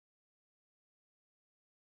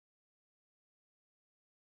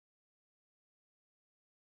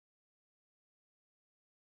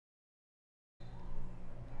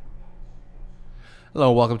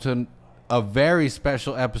Hello, welcome to a very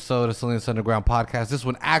special episode of Salinas Underground Podcast. This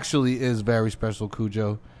one actually is very special,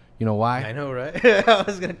 Cujo. You know why? I know, right? I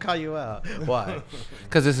was going to call you out. Why?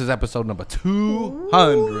 Because this is episode number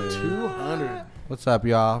 200. 200. What's up,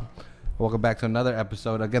 y'all? Welcome back to another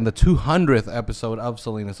episode. Again, the 200th episode of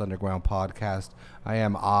Salinas Underground Podcast. I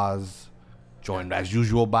am Oz, joined as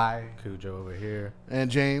usual by Cujo over here.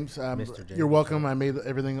 And James, Mr. James. you're welcome. I made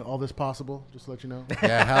all this possible, just to let you know.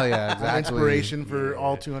 Yeah, hell yeah, exactly. Inspiration for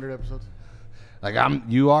all 200 episodes. Like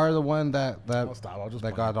you are the one that I'll stop. I'll just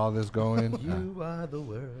got all this going. You are the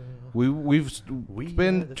world. We've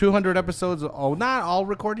been 200 episodes. Oh, not all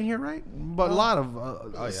recording here, right? But a lot of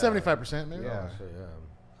 75% maybe. Yeah.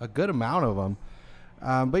 A good amount of them.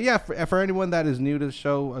 But yeah, for anyone that is new to the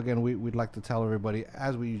show, again, we'd like to tell everybody,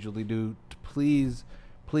 as we usually do, to please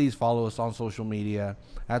follow us on social media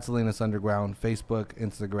at Salinas Underground, Facebook,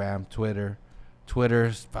 Instagram, Twitter.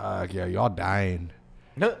 Twitter's, fuck yeah, y'all dying.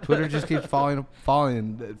 Twitter just keeps falling.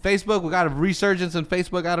 Facebook, we got a resurgence in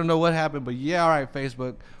Facebook. I don't know what happened, but yeah, all right,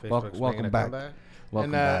 Facebook. Welcome back.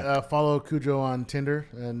 Welcome back. Follow Cujo on Tinder,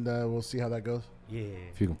 and we'll see how that goes. Yeah.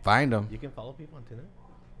 If you can find them. You can follow people on Tinder?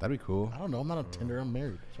 That'd be cool. I don't know. I'm not on Tinder. I'm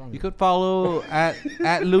married. What's wrong You with could follow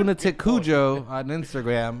at Lunatic Cujo on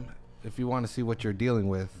Instagram if you want to see what you're dealing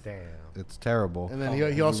with. Damn. It's terrible. And then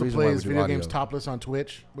he also plays video games topless on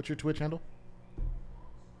Twitch. What's your Twitch handle?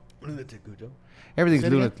 Lunatic Cujo. Everything's Say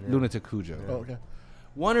it again? Lunatic Cujo. Oh, okay.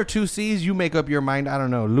 One or two C's, you make up your mind. I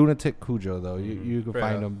don't know. Lunatic Cujo, though. You can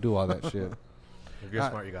find them, do all that shit. If you're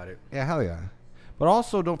smart, you got it. Yeah, hell yeah. But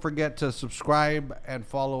also, don't forget to subscribe and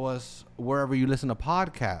follow us wherever you listen to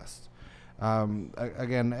podcasts.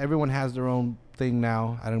 Again, everyone has their own thing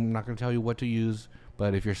now. I'm not going to tell you what to use,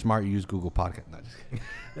 but if you're smart, you use Google Podcast. No, just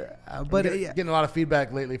kidding. But getting a lot of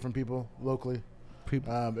feedback lately from people locally.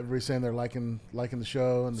 Everybody's saying they're liking the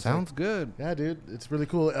show. And sounds good. Yeah, dude, it's really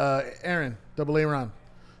cool. Aaron, Double Aaron,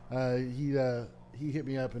 he hit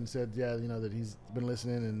me up and said, yeah, that he's been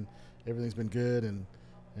listening and everything's been good and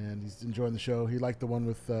he's enjoying the show. He liked the one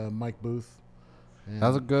with Mike Booth. That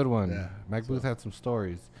was a good one. Yeah, Mike Booth had some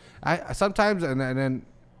stories. I sometimes, and then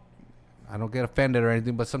I don't get offended or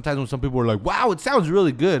anything, but sometimes when some people are like, wow, it sounds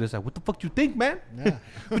really good, it's like, what the fuck you think, man? Yeah.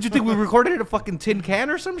 What you think, we recorded in a fucking tin can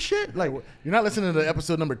or some shit? Like, you're not listening to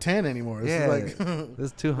episode number 10 anymore. This is like this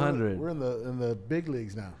is 200. We're in the big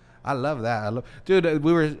leagues now. I love that. Dude,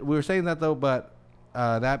 we were saying that though, but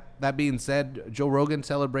that being said, Joe Rogan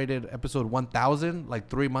celebrated episode 1000 like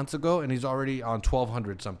 3 months ago, and he's already on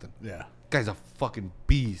 1200 something. Yeah. Guy's a fucking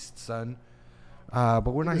beast, son. But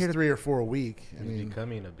we're not here to 3 or 4 a week. He's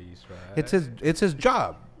becoming a beast, right? It's his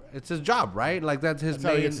job. It's his job, right? Like that's his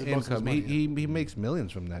main income. He makes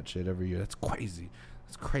millions from that shit every year. That's crazy.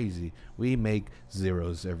 That's crazy. We make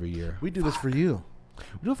zeros every year. We do this for you.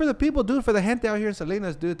 We do it for the people. Do it for the gente out here in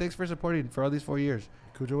Salinas, dude. Thanks for supporting for all these 4 years.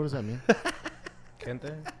 Cujo, what does that mean?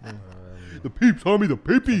 Gente? The peeps, homie, the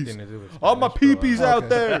peepees. All my peepees out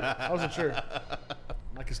there. I wasn't sure.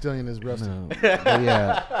 My Castilian is rusty. No. But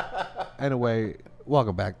yeah. Anyway,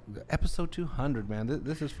 welcome back. Episode 200, man.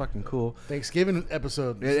 This is fucking cool. Thanksgiving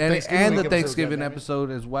episode. And the Thanksgiving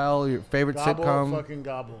episode as well. Your favorite sitcom. Fucking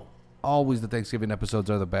gobble. Always the Thanksgiving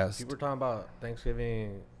episodes are the best. People were talking about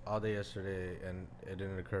Thanksgiving all day yesterday, and it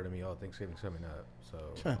didn't occur to me, Thanksgiving's coming up.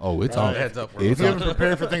 So it's on. Heads up. If you haven't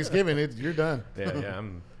prepared for Thanksgiving, you're done. Yeah.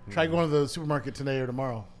 Try going to the supermarket today or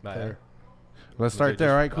tomorrow. Let's start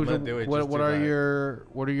there, right, Cujo? What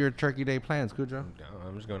are your Turkey Day plans, Cujo?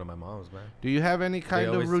 I'm just going to my mom's, man. Do you have any kind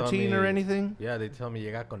of routine or anything? Yeah, they tell me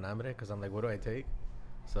llega con hambre because I'm like, what do I take?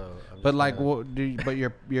 So, but like, but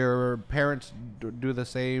your parents do the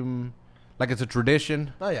same. Like it's a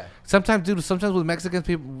tradition. Oh yeah. Sometimes with Mexicans,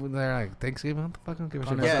 people they're like Thanksgiving. What the fuck? Don't give a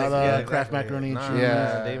shit. Yeah, Kraft macaroni.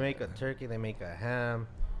 Yeah. They make a turkey. They make a ham.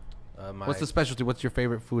 What's the specialty? What's your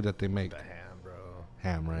favorite food that they make? The ham, bro.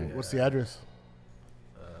 Ham, right? Yeah. What's the address?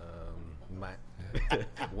 My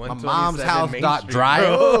mom's house dot drive.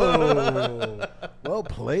 Oh, well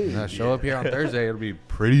played. Show up here on Thursday. It'll be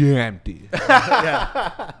pretty empty.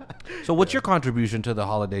 Yeah. So what's your contribution to the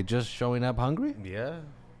holiday? Just showing up hungry? Yeah.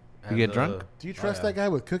 You get drunk? Do you trust that guy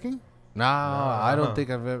with cooking? No, I don't think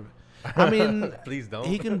I've ever. I mean, please don't.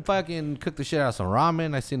 He can fucking cook the shit out of some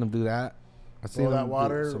ramen. I seen him do that. I seen that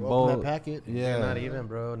water, open that packet. Yeah. Not even,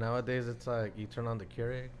 bro. Nowadays, it's like you turn on the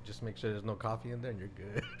Keurig, just make sure there's no coffee in there, and you're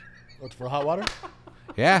good. What's for hot water?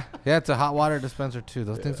 Yeah, it's a hot water dispenser too.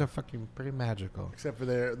 Those things are fucking pretty magical. Except for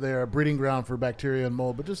they're a breeding ground for bacteria and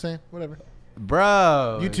mold. But just saying, whatever.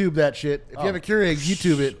 Bro. YouTube that shit. If you have a Keurig,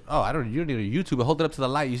 YouTube it. Oh, I don't. You don't need a YouTube it. Hold it up to the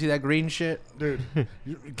light. You see that green shit, dude?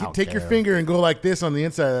 don't Take your care. finger and go like this on the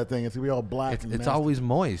inside of that thing. It's gonna be all black. It's always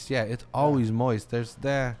moist. Yeah, it's always moist. There's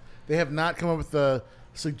there. They have not come up with the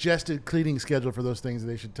suggested cleaning schedule for those things that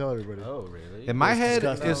they should tell everybody. Oh, really? In my head,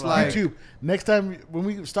 disgusting. it's like YouTube. Next time when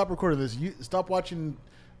we stop recording this, you stop watching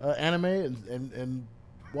anime and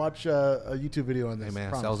watch a YouTube video on this. Hey man,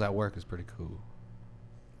 Promise. cells at work is pretty cool.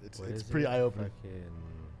 It's pretty eye opening.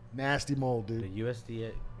 Nasty mold, The dude.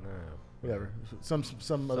 USDA. No. Whatever. Some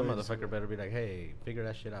other motherfucker better be like, hey, figure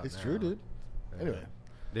that shit out. It's now. true, dude. Yeah. Anyway.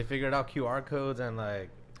 They figured out QR codes and like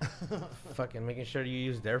fucking making sure you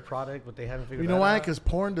use their product, but they haven't figured. You know why? out. Because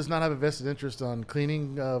porn does not have a vested interest on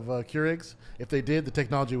cleaning of Keurigs. If they did, the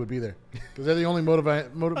technology would be there. Because they're the only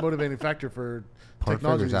motivating factor for Porn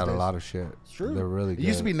technology figures these out a days. lot of shit. It's true. They're really It good.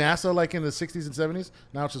 used to be NASA like in the 60s and 70s.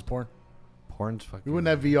 Now it's just porn. Porn's fucking. We wouldn't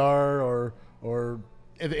have VR or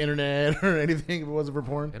the internet or anything if it wasn't for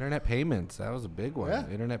porn. Internet payments. That was a big one. Yeah.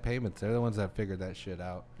 Internet payments. They're the ones that figured that shit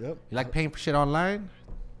out. Yep. You like paying for shit online?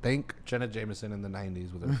 Thank Jenna Jameson in the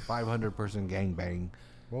 90s with her 500-person gangbang.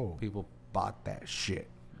 Whoa. People bought that shit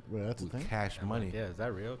Well, that's the with thing. cash money. Yeah, is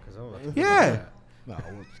that real? Because Yeah. No,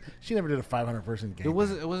 she never did a 500-person game. It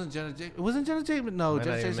wasn't Jenna Jameson. It wasn't Jenna Jameson. No, Wait,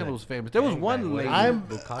 Jenna wait a Jameson minute. was famous. There was one Gangbang,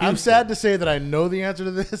 lady. what? I'm sad to say that I know the answer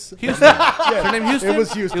to this. Houston. Her name Houston? It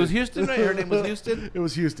was Houston. It was Houston, right? Her name was Houston? It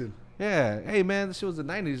was Houston. Yeah. Hey, man, she was the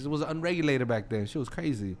 90s. It was unregulated back then. She was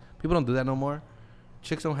crazy. People don't do that no more.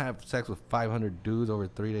 Chicks don't have sex with 500 dudes over a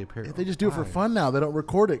 3-day period. They just do it for Why? fun now. They don't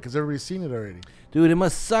record it because everybody's seen it already. Dude, it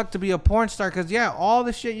must suck to be a porn star because, yeah, all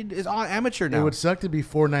this shit is all amateur now. It would suck to be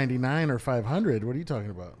 $4.99 or $500. What are you talking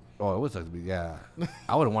about? Oh, it would suck to be, yeah.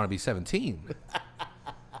 I wouldn't want to be 17.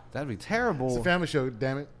 That'd be terrible. It's a family show,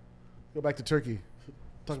 damn it. Go back to Turkey.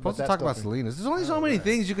 Supposed to talk about Salinas. There's only so many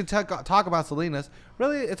things you can talk about Salinas.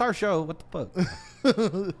 Really, it's our show. What the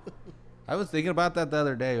fuck? I was thinking about that the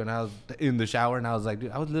other day when I was in the shower, and I was like,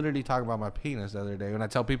 dude, I was literally talking about my penis the other day. When I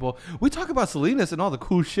tell people, we talk about Salinas and all the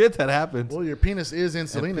cool shit that happens. Well, your penis is in And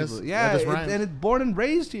Salinas. people- yeah, That just rhymes. and it's born and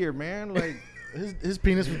raised here, man. Like, his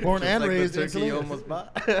penis was born and raised in turkey you Salinas. almost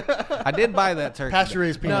bought. I did buy that turkey.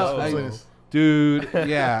 Pasture-raised penis No, from I- Salinas. Dude,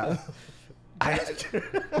 yeah.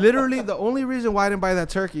 Literally, the only reason why I didn't buy that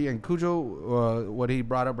turkey, and Cujo, what he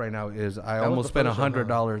brought up right now is I was almost the spent first one, huh?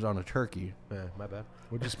 $100 on a turkey. Yeah, my bad.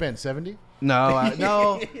 What'd you spend, 70? No,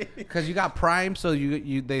 no, because you got Prime, so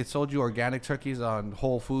they sold you organic turkeys on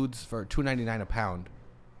Whole Foods for $2.99 a pound,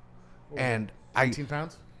 and 18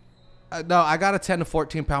 pounds? no, I got a 10 to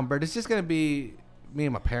 14 pound bird. It's just gonna be me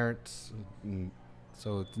and my parents,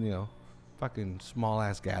 so it's fucking small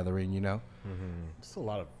ass gathering, It's a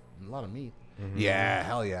lot of meat. Yeah,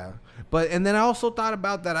 hell yeah. And then I also thought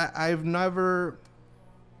about that. I've never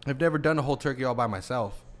done a whole turkey all by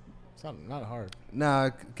myself. It's not hard. No,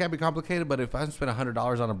 it can't be complicated. But if I spend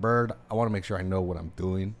 $100 on a bird, I want to make sure I know what I'm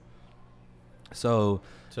doing. So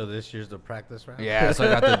this year's the practice round. yeah, so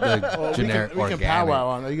I got the Well, generic we can organic. powwow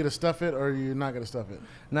on. Are you gonna stuff it or are you not gonna stuff it?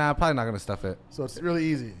 Nah, I'm probably not gonna stuff it. So it's really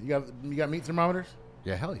easy. You got meat thermometers?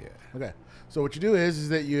 Yeah, hell yeah. Okay. So what you do is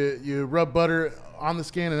that you rub butter on the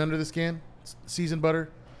skin and under the skin, seasoned butter,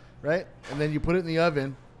 right? And then you put it in the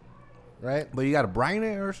oven, right? But you got to brine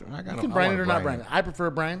it or something? You can brine it or not brine it. I prefer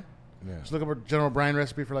brine. Yeah. Just look up a general brine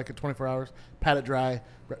recipe for like 24 hours. Pat it dry.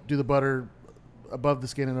 Do the butter above the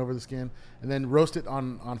skin and over the skin, and then roast it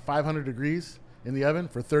on 500 degrees in the oven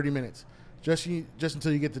for 30 minutes, just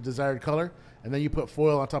until you get the desired color, and then you put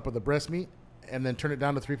foil on top of the breast meat, and then turn it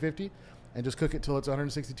down to 350, and just cook it till it's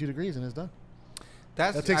 162 degrees, and it's done.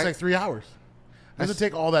 That takes like 3 hours. Doesn't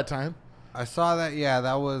take all that time. I saw that. Yeah,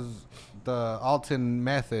 that was the Alton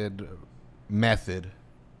method.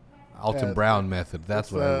 Alton Yeah, Brown method.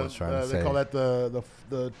 That's what I was trying to say. They call that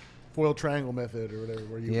the foil triangle method or whatever,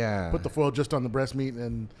 where you put the foil just on the breast meat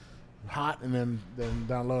and hot, and then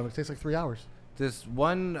down low, and it takes like 3 hours. This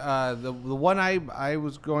one, the one I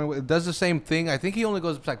was going with, it does the same thing. I think he only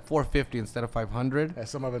goes up to like 450 instead of 500. Yeah,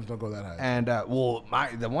 some of them don't go that high. And the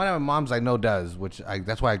one of my mom's I know does,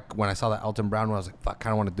 that's why when I saw that Alton Brown one, I was like, fuck,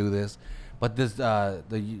 kind of want to do this. But this the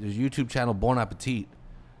YouTube channel Bon Appetit,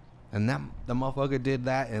 and the motherfucker did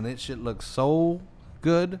that, and it shit looks so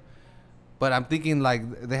good. But I'm thinking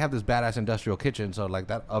like they have this badass industrial kitchen, so like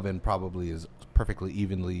that oven probably is perfectly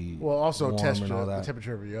evenly. Well, also warm test and all the that.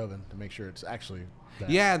 temperature of your oven to make sure it's actually. That.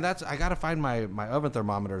 Yeah, and I gotta find my oven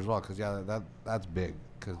thermometer as well, because that's big.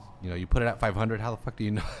 Because you put it at 500. How the fuck do you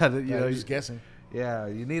know? You're just guessing. Yeah,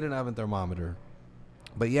 you need an oven thermometer.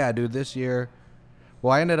 But yeah, dude, this year,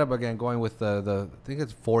 well, I ended up again going with the I think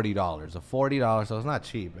it's $40. $40, so it's not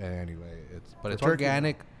cheap anyway. It's turkey,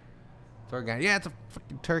 organic. It's organic. Yeah, it's a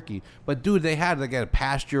fucking turkey. But dude, they had like a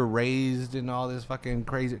pasture raised and all this fucking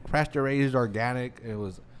crazy pasture raised organic. It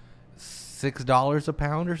was $6 a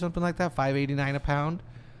pound or something like that. $5.89 a pound.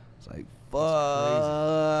 It's like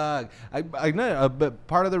fuck. I know, but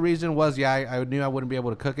part of the reason was I knew I wouldn't be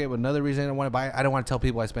able to cook it. But another reason I didn't want to buy it, I don't want to tell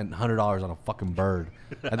people I spent $100 on a fucking bird.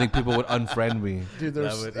 I think people would unfriend me. Dude,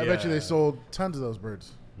 I bet you they sold tons of those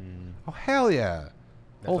birds. Oh hell yeah.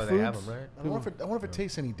 That's Whole why Foods? they have them, right? I wonder if it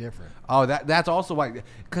tastes any different. Oh, that's also why,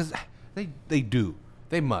 because they do.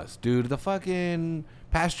 They must, dude. The fucking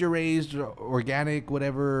pasture raised, organic,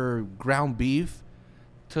 whatever, ground beef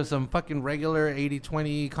to some fucking regular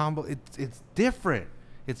 80-20 combo. It's different.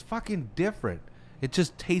 It's fucking different. It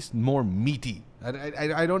just tastes more meaty.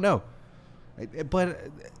 I don't know. But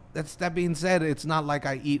that being said, it's not like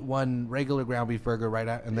I eat one regular ground beef burger right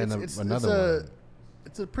out and then another one.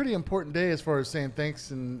 It's a pretty important day as far as saying thanks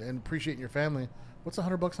and appreciating your family. What's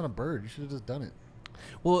 $100 on a bird? You should have just done it.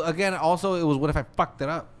 Well, again, also it was what if I fucked it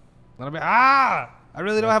up? Then I'd be I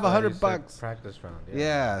really don't have $100. Practice round.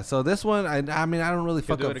 Yeah. So this one, I mean, I don't really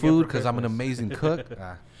fuck do it up again food for because I'm an Christmas. amazing cook.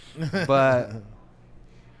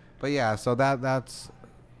 But yeah. So that's.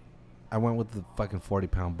 I went with the fucking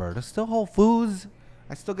 40-pound bird. It's still Whole Foods.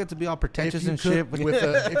 I still get to be all pretentious and shit.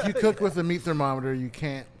 If you cook with a meat thermometer, you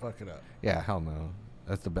can't fuck it up. Yeah, hell no.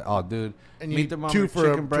 That's the best. Oh, dude. And meat you need thermometer, 2 for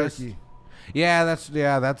chicken a breast. turkey. Yeah, that's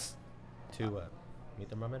 2 what? Meat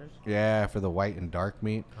thermometers? yeah for the white and dark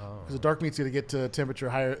meat. Oh. Because the dark meat's going to get to temperature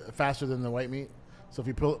higher, faster than the white meat. So if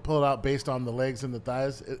you pull it out based on the legs and the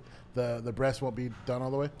thighs, the breast won't be done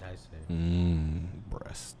all the way. I see.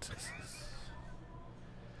 Breast.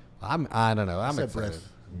 I don't know. I'm said excited.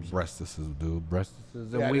 Breastises, dude.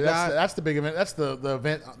 Breastises. Yeah, And we dude, got that's the big event. That's the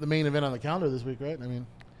event, the main event on the calendar this week, right? I mean,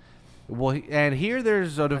 well, and here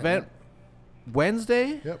there's an event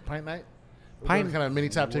Wednesday. yep, Pint Night. Pint- Kind of mini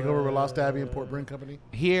tap takeover with Lost Abbey and Port Brewing Company.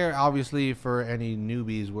 Here, obviously, for any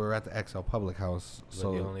newbies, we're at the XL Public House. So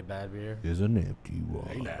So the only bad beer? is an empty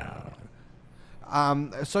one.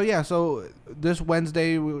 So this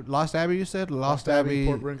Wednesday, Lost Abbey, you said? Lost Abbey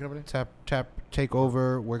Port Brewing Company. tap take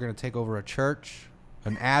over. We're gonna take over a church,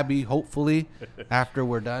 an abbey, hopefully, after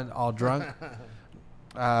we're done, all drunk.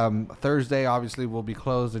 Thursday, obviously, will be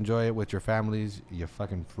closed. Enjoy it with your families, you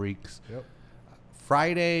fucking freaks. Yep.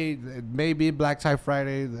 Friday, it may be Black Tie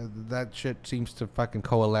Friday. That shit seems to fucking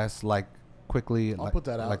coalesce like quickly. I'll put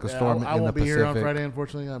that out. Like a Yeah, storm I in the won't be here on Pacific. Friday,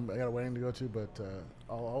 unfortunately. I got a wedding to go to, but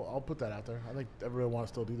I'll put that out there. I think everyone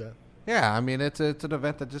wants to still do that. Yeah, I mean it's an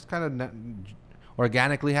event that just kind of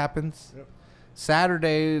organically happens. Yep.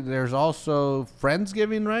 Saturday, there's also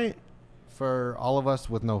Friendsgiving, right? For all of us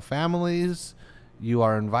with no families, you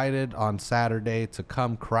are invited on Saturday to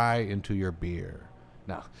come cry into your beer.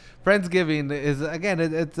 No, Friendsgiving is again.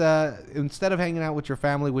 It's instead of hanging out with your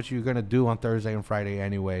family, which you're gonna do on Thursday and Friday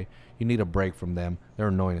anyway, you need a break from them. They're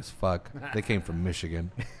annoying as fuck. They came from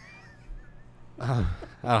Michigan. I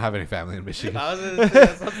don't have any family in Michigan. I was gonna say,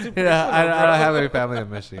 that sounds too Yeah, I personal, don't bro. have any family in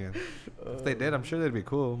Michigan. If they did, I'm sure they'd be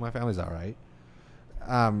cool. My family's all right.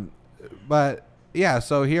 But yeah,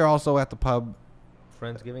 so here also at the pub.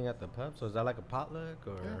 Friendsgiving at the pub? So is that like a potluck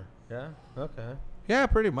or? Yeah? Okay. Yeah,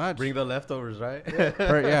 pretty much. Bring the leftovers, right? Yeah,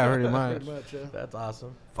 pretty much. Pretty much, yeah. That's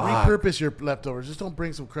awesome. Fuck. Repurpose your leftovers. Just don't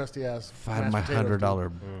bring some crusty ass. Find mashed my potatoes, dude.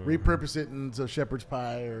 $100. Repurpose it into shepherd's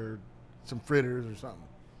pie or some fritters or something.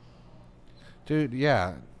 Dude,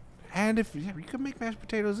 yeah. And if you could make mashed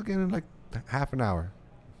potatoes again in like half an hour.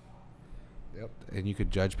 Yep. And you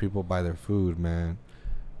could judge people by their food, man.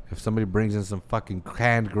 If somebody brings in some fucking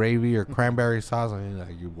canned gravy or cranberry sauce, I mean,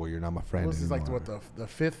 like, you're not my friend. Well, this is like anymore. what the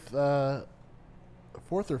fifth,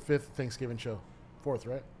 fourth or fifth Thanksgiving show. Fourth,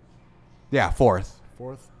 right? Yeah, fourth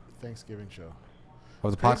Fourth Thanksgiving show.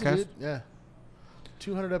 of the Crazy, podcast. dude. Yeah.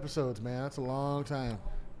 200 episodes, man. That's a long time.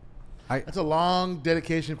 I That's a long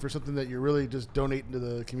dedication for something that you're really just donating to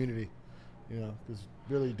the community. You know, because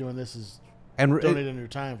really doing this is and donating your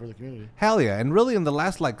time for the community. hell yeah, and really in the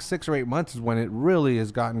last like 6 or 8 months is when it really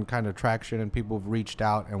has gotten kind of traction and people have reached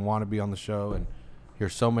out and want to be on the show, and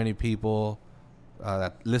here's so many people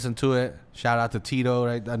that listen to it. Shout out to Tito,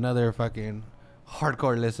 right? Another fucking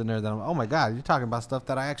hardcore listener. That oh my god, you're talking about stuff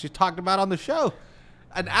that I actually talked about on the show.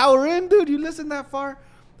 An hour in, dude, you listened that far.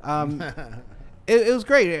 It was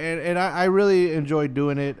great, and I really enjoyed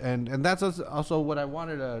doing it, and that's also what I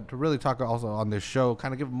wanted to really talk also on this show,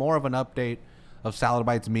 kind of give more of an update of Salad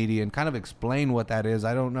Bites Media and kind of explain what that is.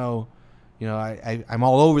 I don't know, I'm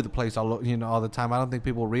all over the place all the time. I don't think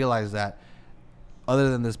people realize that. Other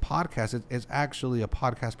than this podcast, it's actually a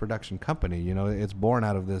podcast production company. It's born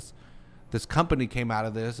out of this. This company came out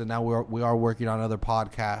of this, and now we are working on other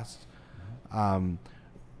podcasts.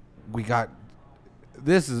 we got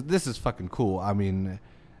this is fucking cool. I mean,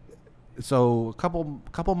 so a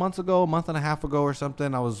couple months ago, a month and a half ago or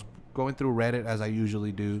something, I was going through Reddit as I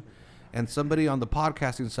usually do, and somebody on the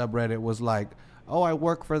podcasting subreddit was like, "Oh, I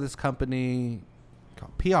work for this company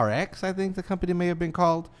called PRX, I think the company may have been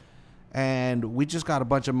called, and we just got a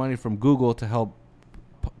bunch of money from Google to help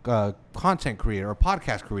content creator or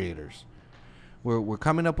podcast creators. We're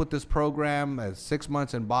coming up with this program as 6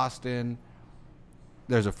 months in Boston.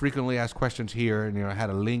 There's a frequently asked questions here, and I had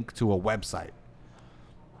a link to a website."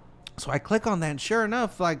 So I click on that, and sure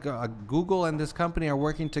enough, like Google and this company are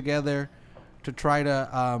working together to try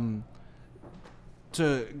to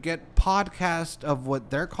get podcast of what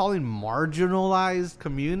they're calling marginalized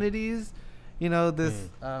communities. This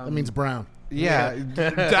that means brown. Yeah,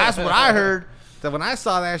 that's what I heard. So when I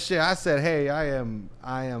saw that shit, I said, "Hey, I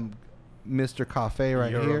am Mr. Cafe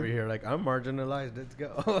right You're here." over here like, I'm marginalized. Let's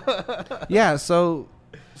go. Yeah, so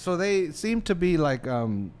they seem to be like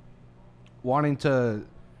wanting to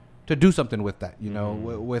do something with that,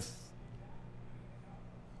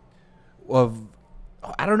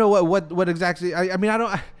 I don't know what exactly. I mean, I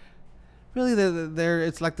don't really. They're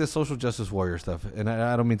it's like this social justice warrior stuff, and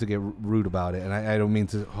I don't mean to get rude about it, and I don't mean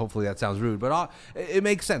to. Hopefully, that sounds rude, but it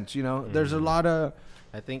makes sense. There's a lot of.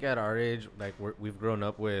 I think at our age, like we've grown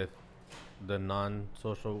up with the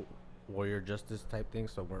non-social warrior justice type thing,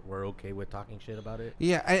 so we're okay with talking shit about it.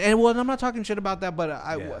 Yeah, and well, I'm not talking shit about that, but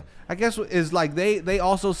I guess is like they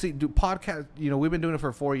also do podcast. We've been doing it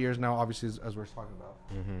for 4 years now, obviously, as we're talking about.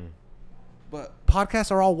 Mm-hmm. But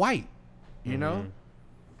podcasts are all white,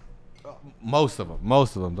 most of them.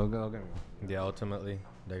 Don't get me wrong. Yeah, ultimately,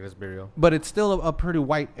 like, let's be real. But it's still a pretty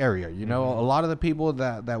white area, A lot of the people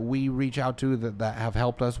that we reach out to that have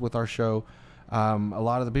helped us with our show. A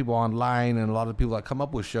lot of the people online and a lot of the people that come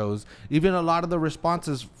up with shows, even a lot of the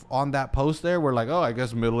responses on that post there were like, "Oh, I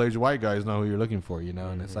guess middle-aged white guys know who you're looking for,"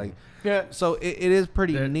 and it's like, yeah. So it is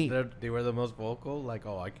pretty neat. They were the most vocal, like,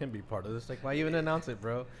 "Oh, I can be part of this." Like, why even announce it,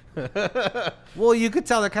 bro? Well, you could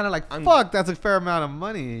tell they're kind of like, "Fuck, that's a fair amount of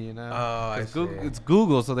money," Oh, I see. It's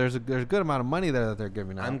Google, so there's a good amount of money there that they're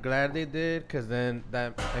giving out. I'm glad they did, because then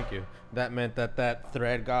thank you. That meant that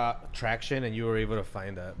thread got traction and you were able to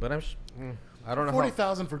find that. But I don't know.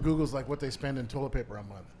 40,000 for Google's like what they spend in toilet paper a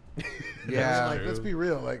month. Yeah, like, let's be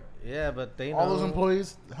real. Like, yeah, but they all know. those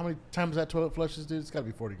employees, how many times that toilet flushes, dude? It's got to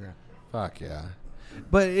be 40 grand. Fuck yeah,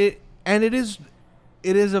 but it is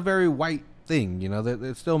a very white thing.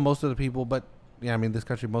 It's still most of the people, but yeah, I mean, this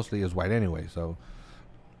country mostly is white anyway. So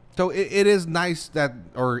it is nice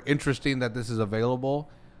or interesting that this is available.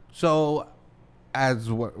 So.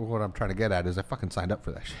 As what I'm trying to get at is I fucking signed up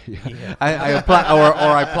for that shit. Yeah. I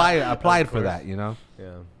applied for that, Yeah.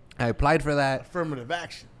 I applied for that. Affirmative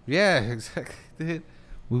action. Yeah, exactly.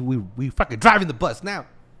 We fucking driving the bus now.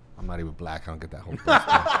 I'm not even black. I don't get that whole bus.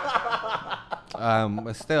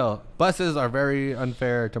 But still, buses are very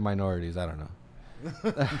unfair to minorities. I don't know.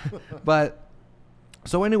 But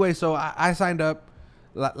so anyway, I signed up.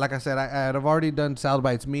 Like I said, I had already done Sound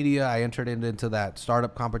Bites Media. I entered into that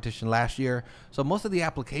startup competition last year. So most of the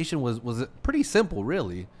application was pretty simple,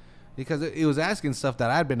 really, because it was asking stuff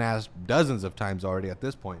that I'd been asked dozens of times already at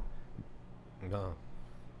this point. No.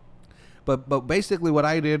 But basically what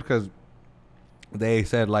I did, because they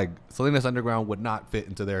said like Salinas Underground would not fit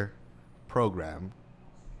into their program,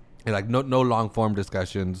 and like no long form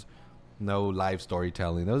discussions, no live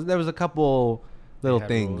storytelling. There was a couple little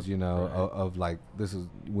things, rules, of like,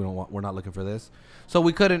 we're not looking for this, so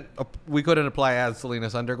we couldn't apply as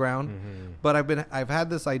Salinas Underground. Mm-hmm. But I've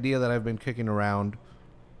had this idea that I've been kicking around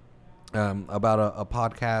about a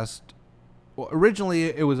podcast. Well, originally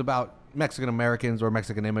it was about Mexican Americans or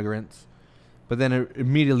Mexican immigrants, but then it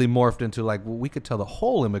immediately morphed into like, well, we could tell the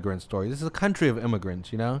whole immigrant story. This is a country of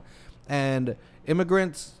immigrants, and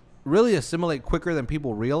immigrants really assimilate quicker than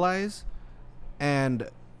people realize, and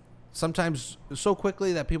sometimes so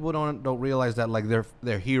quickly that people don't realize that like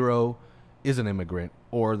their hero is an immigrant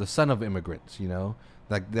or the son of immigrants,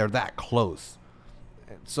 like they're that close.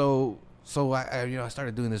 So I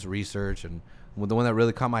started doing this research, and the one that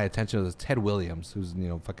really caught my attention was Ted Williams, who's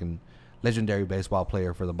fucking legendary baseball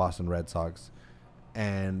player for the Boston Red Sox,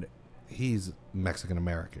 and he's Mexican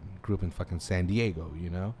American, grew up in fucking San Diego.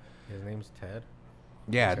 His name's Ted.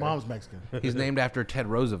 Yeah, his mom's Mexican. He's named after Ted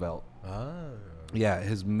Roosevelt. Oh. Yeah,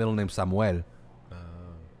 his middle name's Samuel.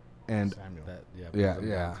 And Samuel.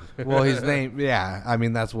 Yeah. Well, his name, yeah. I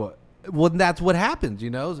mean, that's what happens,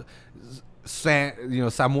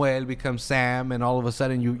 Samuel becomes Sam, and all of a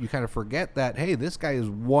sudden you kind of forget that, hey, this guy is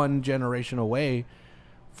one generation away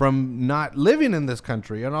from not living in this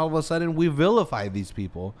country, and all of a sudden we vilify these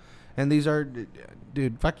people. And these are,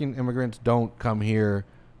 dude, fucking immigrants don't come here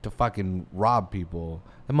to fucking rob people.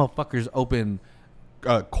 The motherfuckers open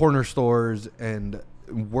corner stores and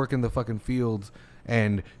work in the fucking fields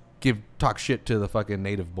and talk shit to the fucking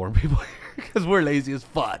native born people because we're lazy as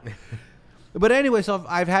fuck. But anyway, so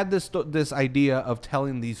I've had this idea of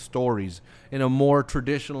telling these stories in a more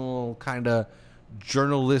traditional kind of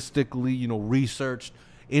journalistically, researched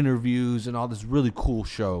interviews and all this really cool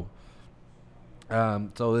show.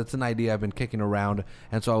 So it's an idea I've been kicking around,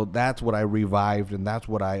 and so that's what I revived, and that's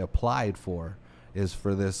what I applied for, is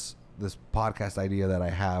for this podcast idea that I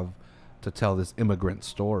have to tell this immigrant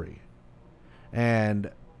story.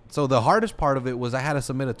 And so the hardest part of it was I had to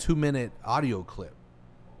submit a 2-minute audio clip.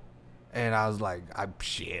 And I was like,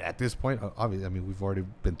 shit, at this point, obviously, I mean, we've already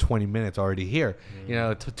been 20 minutes already here.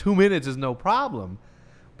 2 minutes is no problem.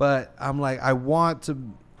 But I'm like, I want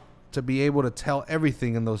to be able to tell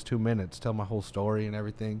everything in those 2 minutes, tell my whole story and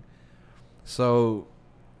everything. So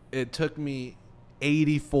it took me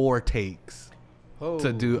 84 takes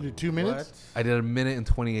to do 2 minutes. What? I did 1 minute and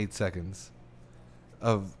 28 seconds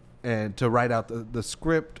and to write out the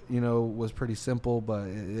script. Was pretty simple, but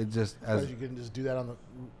it just As you can just do that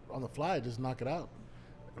on the fly, just knock it out.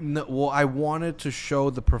 No, well, I wanted to show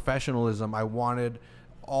the professionalism. I wanted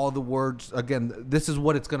all the words. Again, this is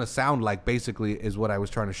what it's going to sound like, basically, is what I was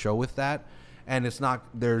trying to show with that. And it's not,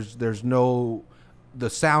 there's no, the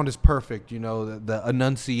sound is perfect. The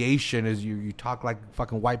enunciation is you talk like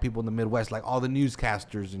fucking white people in the Midwest, like all the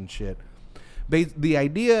newscasters and shit. The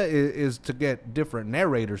idea is to get different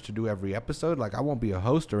narrators to do every episode. Like, I won't be a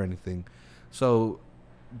host or anything. So,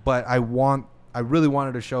 but I really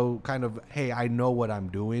wanted to show kind of, hey, I know what I'm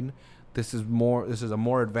doing. This is a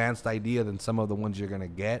more advanced idea than some of the ones you're going to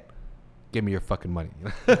get. Give me your fucking money.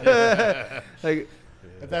 Like,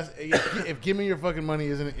 if Give Me Your Fucking Money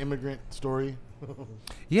isn't an immigrant story.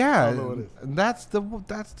 yeah, I don't know what it is.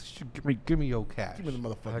 that's the shit. Give me your cash. Give me the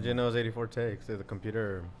motherfucker. How'd you know it was 84 takes? Did the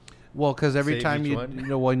computer? Well, because every Save time each you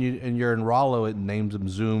one? when you're in Rollo, it names them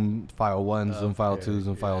Zoom file 1, Zoom file 2,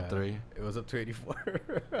 Zoom file 3. It was up to 84.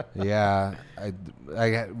 Yeah, I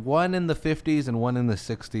had one in the 50s and one in the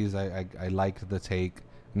 60s. I liked the take,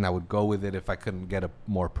 and I would go with it if I couldn't get a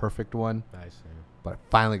more perfect one. Nice. But I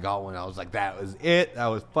finally got one. I was like, that was it. That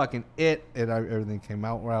was fucking it. And everything came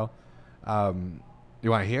out well. You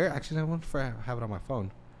want to hear it? Actually, I want to have it on my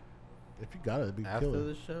phone. If you got it, it'd be After killer.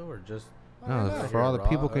 the show or just? No, know. for all the Raw?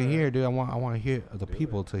 people can hear, dude. I want to hear the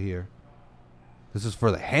people to hear. This is for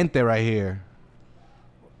the gente right here.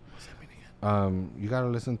 What's that mean again? You gotta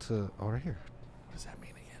listen to right here. What does that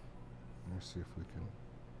mean again? Let me see if we can.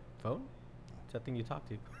 Phone? It's that thing you talk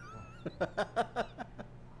to. You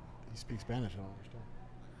speak Spanish, I don't understand.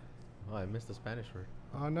 Oh, I missed the Spanish word.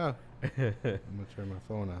 Oh no. I'm gonna turn my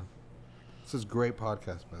phone off. This is great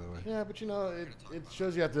podcast, by the way. Yeah, but it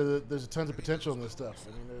shows you there's tons of potential in this stuff.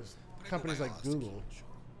 I mean, there's companies like Google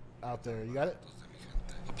out there. You got it?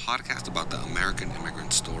 A podcast about the American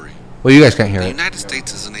immigrant story. Well, you guys can't hear The it. United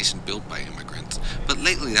States is a nation built by immigrants, but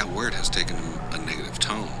lately that word has taken a negative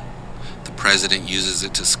tone. The president uses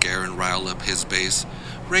it to scare and rile up his base.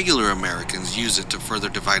 Regular Americans use it to further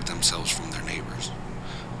divide themselves from their neighbors.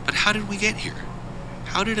 But how did we get here?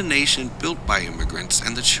 How did a nation built by immigrants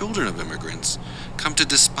and the children of immigrants come to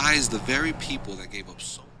despise the very people that gave up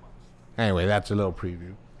so much? Anyway, that's a little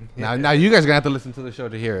preview. Now you guys are gonna have to listen to the show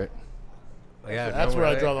to hear it. Yeah, That's no where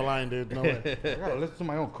I way. draw the line, dude. No way. I gotta listen to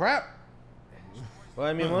my own crap. Well,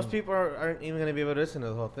 I mean, most people aren't even going to be able to listen to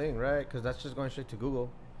the whole thing, right? Because that's just going straight to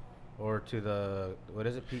Google or to the, what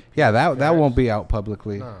is it? Yeah, that won't be out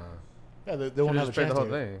publicly. Nah. Yeah, they won't have a Just play chance the whole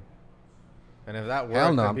to. thing. And if that worked,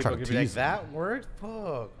 Hell no, then I'm people trying to could be like, tease that worked?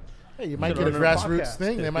 Fuck. Hey, you might Should get a run a grassroots podcast.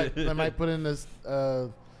 thing. They might put in this a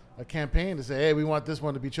campaign to say, hey, we want this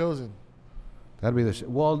one to be chosen. That'd be the shit.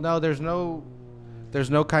 Well, no, there's no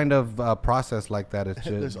kind of process like that. It's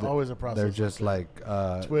just, There's always a process They're like just that.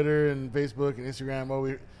 like Twitter and Facebook and Instagram.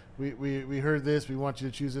 Oh, we heard this. We want you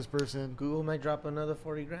to choose this person. Google might drop another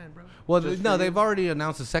 40 grand, bro. well, Just no, for they've you. already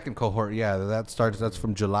announced the second cohort. Yeah, that's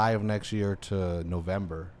from July of next year to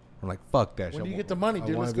November. I'm like, fuck that shit. When do you get the money,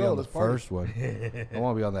 dude? I wanna Let's be go. on Let's the party. first one. I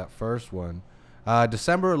want to be on that first one.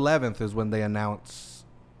 December 11th is when they announce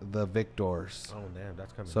the victors. Oh, damn,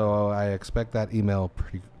 that's coming. So I expect that email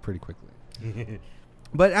pretty quickly.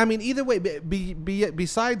 But I mean, either way,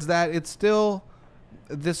 besides that, it's still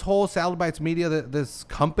this whole Salad Bites Media, this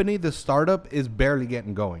company, this startup is barely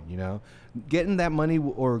getting going. You know, getting that money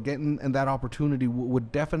or getting that opportunity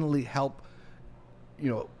would definitely help.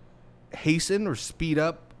 You know, hasten or speed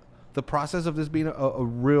up the process of this being a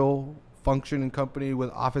real functioning company with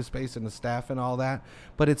office space and the staff and all that.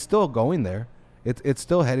 But it's still going there. It's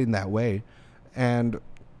still heading that way, and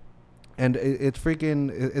it's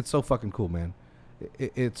freaking. It's so fucking cool, man.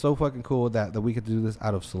 It's so fucking cool that we get to do this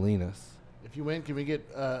out of Salinas. If you win, can we get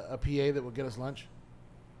a PA that will get us lunch?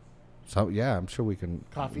 So yeah, I'm sure we can.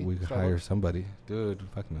 Coffee? We can Starbucks? hire somebody, dude.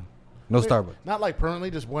 Fuck no. No Wait, Starbucks. Not like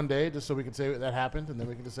permanently, just one day, just so we can say that happened, and then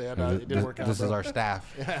we can just say, oh, no, it didn't work out. This is bro. our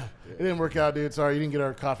staff. Yeah, it didn't work out, dude. Sorry, you didn't get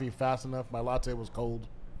our coffee fast enough. My latte was cold.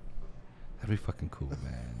 That'd be fucking cool,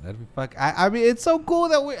 man. That'd be fuck. I mean, it's so cool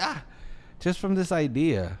that we just from this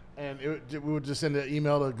idea. And we would just send an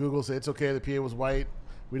email to Google, say it's okay. The PA was white.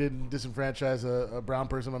 We didn't disenfranchise a brown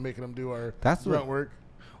person by making them do our grunt work.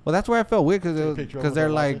 Well, that's where I felt weird Take a picture of because they're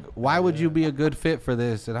them like, watching. why would you be a good fit for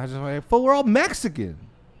this? And I just like, well, we're all Mexican.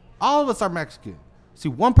 All of us are Mexican. See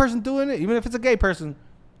one person doing it, even if it's a gay person,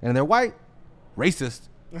 and they're white, racist,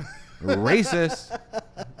 racist.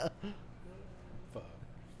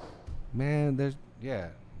 Man,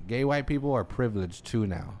 gay white people are privileged too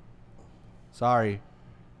now. Sorry,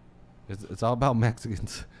 it's all about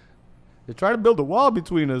Mexicans. They're trying to build a wall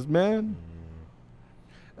between us, man.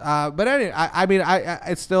 But anyway,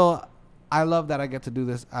 it's still, I love that I get to do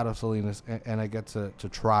this out of Salinas, and I get to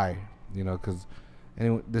try, because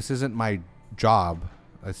anyway, this isn't my job.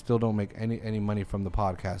 I still don't make any money from the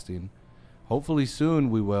podcasting. Hopefully soon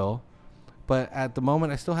we will. But at the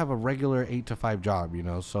moment, I still have a regular 8 to 5 job,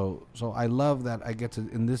 So I love that I get to,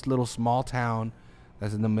 in this little small town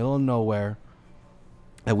that's in the middle of nowhere,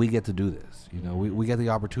 that we get to do this. We get the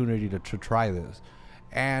opportunity to try this.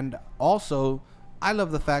 And also, I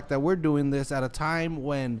love the fact that we're doing this at a time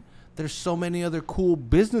when there's so many other cool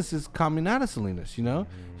businesses coming out of Salinas,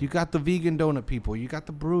 You got the vegan donut people. You got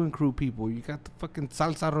the brewing crew people. You got the fucking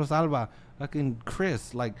Salsa Rosalba, fucking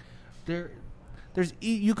Chris. Like, it's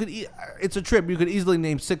a trip. You could easily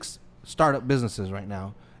name 6 startup businesses right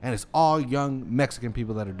now. And it's all young Mexican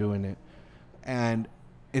people that are doing it. And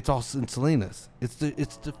it's all in Salinas. It's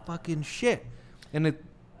the fucking shit. And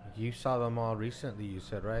You saw them all recently, you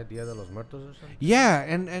said, right? Dia de los Muertos or something? yeah,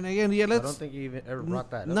 and again, yeah, I don't think you even ever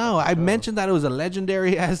brought that up. No, I mentioned that it was a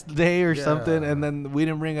legendary ass day or something, and then we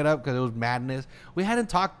didn't bring it up because it was madness. We hadn't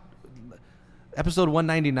talked. Episode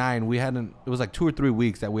 199, it was like 2 or 3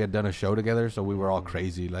 weeks that we had done a show together, so we were all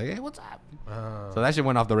crazy, like, hey, what's up? So that shit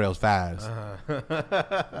went off the rails fast.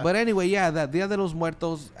 But anyway, yeah, that Dia de los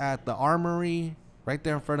Muertos at the Armory, right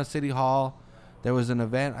there in front of City Hall. There was an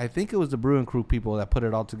event. I think it was the Brewing Crew people that put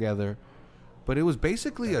it all together. But it was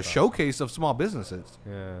basically a showcase of small businesses.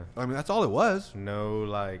 Yeah. I mean, that's all it was. No,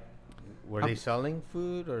 like, were they selling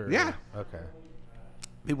food or? Yeah. Okay.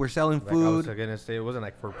 People were selling Like food. I was gonna say, it wasn't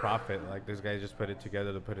like for profit. Like this guy just put it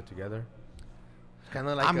together to put it together. Kind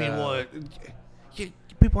of like. I mean,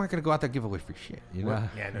 people aren't gonna go out there and give away free shit,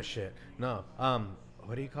 Yeah, no shit. No.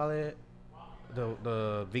 What do you call it?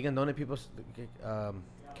 The vegan donut people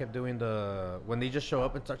kept doing when they just show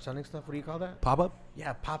up and start selling stuff. What do you call that? Pop up.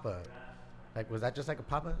 Yeah, pop up. Like, was that just like a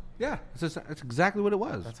pop up? Yeah, it's exactly what it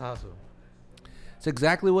was. That's awesome. It's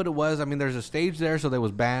exactly what it was. I mean, there's a stage there, so there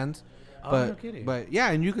was bands. But, no kidding. But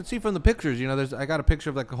yeah, and you can see from the pictures, I got a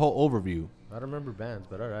picture of like a whole overview. I don't remember bands,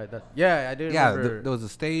 but all right. Yeah, I do. Yeah, remember. there was a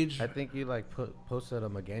stage. I think you like posted a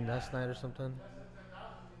game last night or something.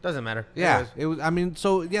 Doesn't matter. Yeah, Anyways. it was. I mean,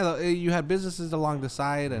 so yeah, you had businesses along the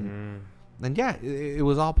side, and yeah, it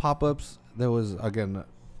was all pop ups. There was again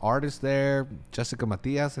artists there, Jessica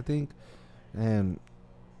Matias, I think, and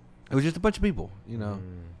it was just a bunch of people,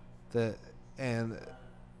 and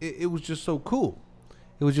it was just so cool.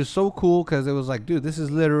 It was just so cool because it was like, dude, this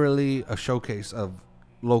is literally a showcase of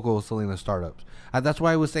local Salinas startups. That's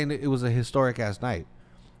why I was saying it was a historic ass night.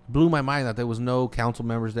 Blew my mind that there was no council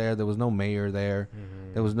members there. There was no mayor there.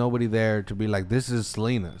 There was nobody there to be like, this is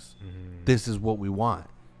Salinas. This is what we want.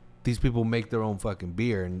 These people make their own fucking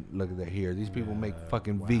beer, and look at that here. These people make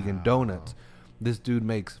fucking vegan donuts. This dude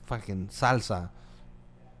makes fucking salsa.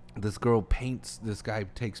 This girl paints. This guy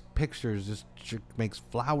takes pictures. This chick makes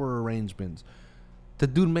flower arrangements. The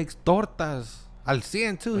dude makes tortas. Al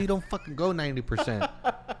 100 too. He don't fucking go 90%.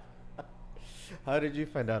 How did you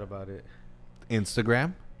find out about it?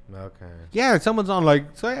 Instagram. Okay. Yeah, someone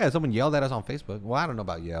yelled at us on Facebook. Well, I don't know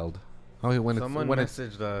about yelled. I mean, when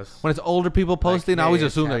messaged us. When it's older people posting, like, I always hey,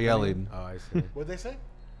 assume they're happening. yelling. Oh, I see. What'd they say?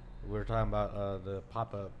 We were talking about the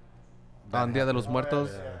pop-up. On Dia de los Muertos.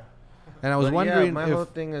 Yeah. And I was wondering my if... whole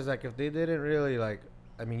thing is like, if they didn't really like...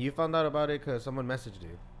 I mean, you found out about it because someone messaged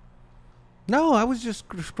you. No, I was just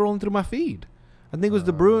scrolling through my feed. I think it was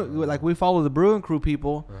the brewing... Like, we follow the Brewing Crew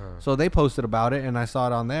people. So they posted about it, and I saw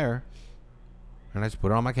it on there. And I just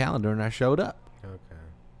put it on my calendar, and I showed up. Okay.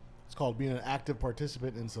 It's called being an active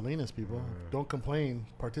participant in Salinas, people. Don't complain.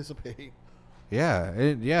 Participate.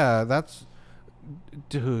 Yeah, that's...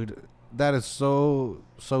 Dude, that is so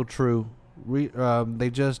true. They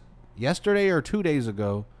just yesterday or 2 days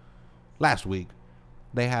ago, last week,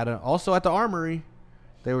 they had also at the Armory.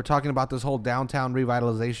 They were talking about this whole downtown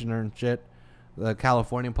revitalization and shit. The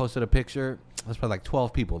Californian posted a picture. There's probably like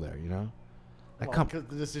 12 people there. You know, like Because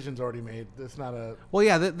the decision's already made. It's not a. Well,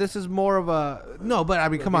 yeah, this is more of a no, but I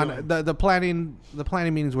mean, come on. The planning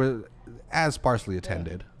meetings were as sparsely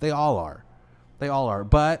attended. Yeah. They all are.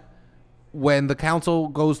 But when the council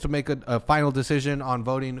goes to make a final decision on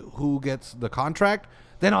voting who gets the contract,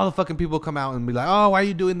 then all the fucking people come out and be like, "Oh, why are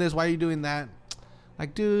you doing this? Why are you doing that?"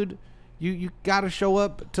 Like, dude, you got to show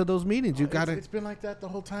up to those meetings. You got to. It's been like that the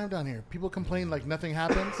whole time down here. People complain like nothing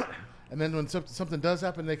happens, and then when something does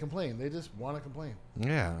happen, they complain. They just want to complain.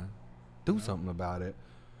 Yeah, do something about it.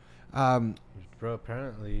 Bro,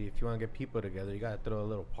 apparently, if you want to get people together, you got to throw a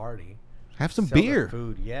little party. Have some Sell beer. the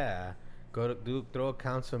food, yeah. Throw a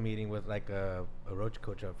council meeting with like a roach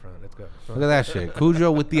coach up front. Let's go. Look at that shit. Cujo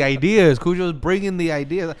with the ideas. Cujo's bringing the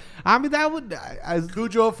ideas. I mean, that would...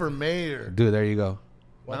 Cujo for mayor. Dude, there you go.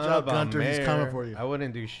 Watch out, Gunter. He's coming for you. I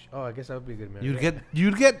wouldn't do... I guess that would be a good mayor.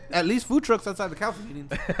 You'd get at least food trucks outside the council meetings.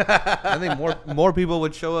 I think more people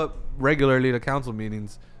would show up regularly to council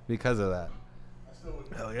meetings because of that.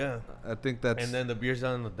 Hell yeah. I think that's... And then the beer's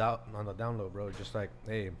on the down low, bro. Just like,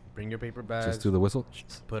 hey, bring your paper bags. Just do the whistle.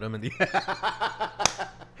 Put them in the...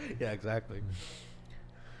 Yeah, exactly.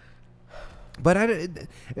 But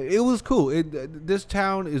it was cool. This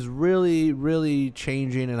town is really, really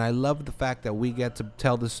changing, and I love the fact that we get to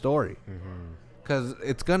tell this story. Because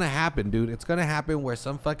it's going to happen, dude. It's going to happen where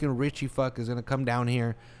some fucking Richie fuck is going to come down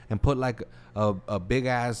here and put like a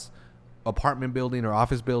big-ass apartment building or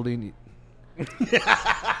office building...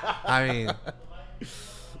 I mean,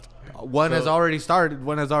 one has already started.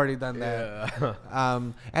 One has already done that. Yeah.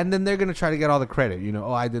 And then they're going to try to get all the credit. You know,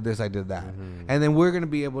 oh, I did this, I did that. And then we're going to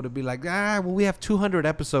be able to be like, well, we have 200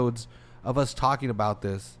 episodes of us talking about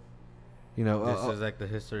this. You know, this is like the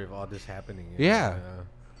history of all this happening. Yeah.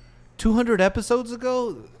 200 episodes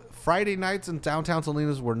ago, Friday nights in downtown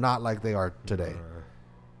Salinas were not like they are today.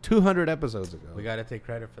 200 episodes ago. We gotta take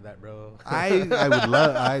credit for that, bro. I would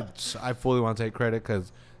love. I fully want to take credit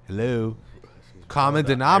because hello, common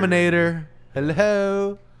denominator.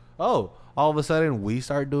 Hello. Oh, all of a sudden we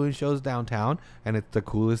start doing shows downtown, and it's the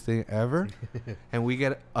coolest thing ever. And we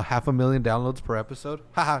get 500,000 downloads per episode.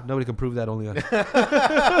 Haha. Nobody can prove that, only us.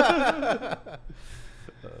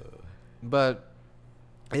 But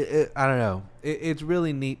I don't know. It's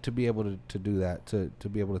really neat to be able to do that, to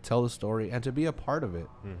be able to tell the story and to be a part of it.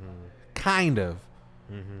 Kind of.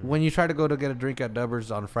 When you try to go to get a drink at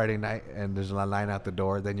Dubbers on Friday night and there's a line out the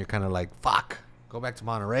door, then you're kind of like, fuck, go back to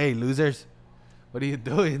Monterey, losers. What are you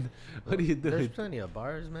doing? What are you doing? There's plenty of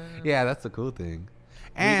bars, man. Yeah, that's the cool thing.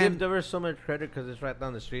 And we give Dubbers so much credit because it's right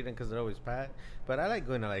down the street and because they're always packed. But I like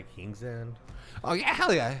going to like King's End. Oh, yeah,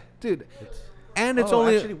 hell yeah. Dude. And it's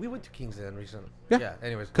only... Actually, we went to King's End recently. Yeah.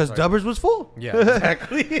 Anyways. Because Dubbers was full. Yeah,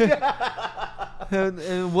 exactly.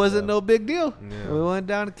 It wasn't no big deal. Yeah. We went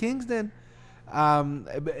down to Kingston. And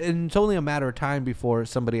it's only a matter of time before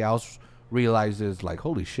somebody else realizes, like,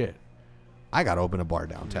 holy shit, I got to open a bar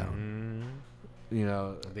downtown. You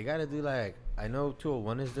know. They got to do, like, I know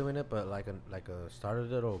 201 is doing it, but like a started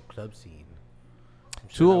little club scene.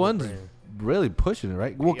 201's really pushing it,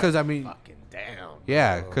 right? Well, because, I mean... Fucking down.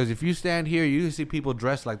 Yeah, because if you stand here, you see people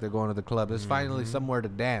dressed like they're going to the club. There's finally somewhere to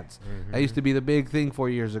dance. That used to be the big thing 4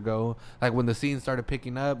 years ago. Like when the scene started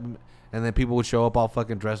picking up, and then people would show up all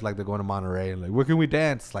fucking dressed like they're going to Monterey. And like, where can we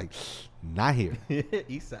dance? Like, not here.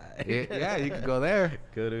 East side. Yeah, you could go there.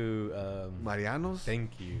 Go to... Mariano's?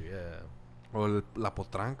 Thank you, yeah. Or La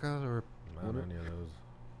Potranca, or... I don't know any of those.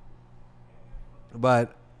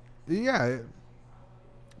 But, yeah...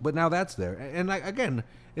 But now that's there. And like again,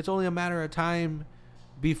 it's only a matter of time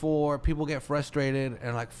before people get frustrated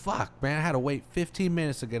and like, fuck, man, I had to wait 15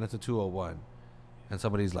 minutes to get into 201. And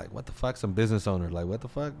somebody's like, what the fuck? Some business owner like, what the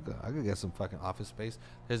fuck? I could get some fucking office space.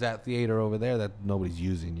 There's that theater over there that nobody's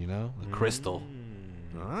using, you know? The Crystal.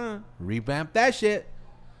 Revamp that shit.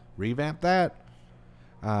 Revamp that.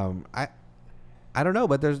 I don't know,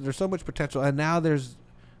 but there's so much potential. And now they're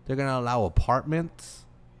going to allow apartments.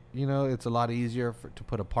 You know, it's a lot easier to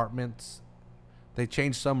put apartments. They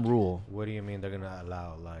changed some rule. What do you mean they're going to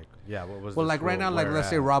allow? Like, yeah, what was well, like right now, like let's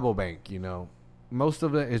say Rabobank, you know, most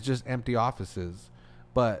of it is just empty offices.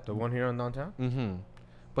 But the one here in downtown?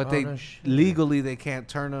 But legally, they can't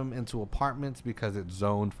turn them into apartments because it's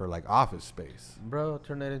zoned for like office space. Bro,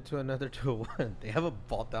 turn that into another 201. They have a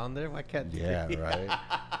vault down there. Why can't they? Yeah, right.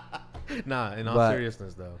 Nah, in all But-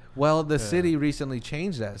 seriousness, though. Well, the Yeah. city recently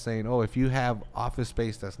changed that, saying, "Oh, if you have office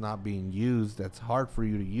space that's not being used, that's hard for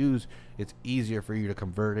you to use, it's easier for you to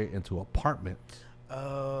convert it into apartments."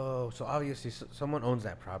 Oh, so obviously someone owns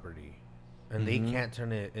that property, and they can't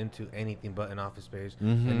turn it into anything but an office space,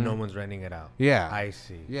 and no one's renting it out. Yeah. I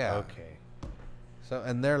see. Yeah. Okay. So,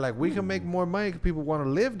 and they're like, "We can make more money because people want to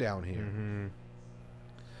live down here." Mm-hmm.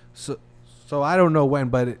 So I don't know when,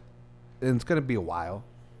 but it's gonna be a while.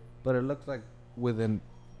 But it looks like within,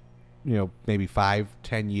 maybe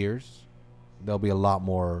 5-10 years, there'll be a lot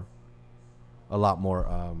more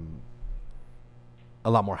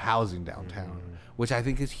housing downtown, which I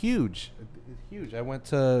think is huge. It's huge. I went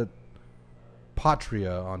to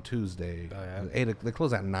Patria on Tuesday. Oh, yeah? They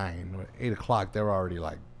close at 9. 8:00, they were already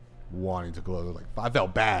like wanting to close. Like, I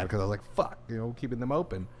felt bad because I was like, "Fuck," keeping them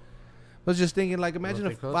open. I was just thinking, like, imagine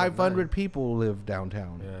they if close at 500 9? people live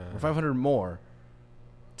downtown, Yeah. or 500 more.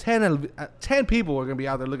 10 people are gonna be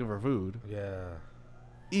out there looking for food Yeah.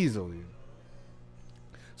 easily.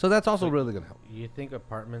 So that's also really gonna help. You think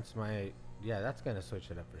apartments might? Yeah, that's gonna switch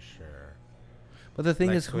it up for sure. But the thing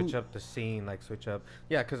Like is, switch up the scene, like switch up.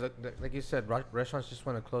 Yeah, because like you said, restaurants just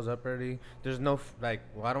want to close up early. There's no I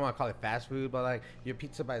don't want to call it fast food, but like your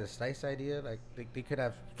pizza by the slice idea, like they could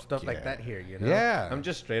have stuff like yeah. that here. Yeah. I'm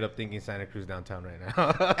just straight up thinking Santa Cruz downtown right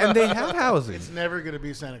now. and they have housing, It's never going to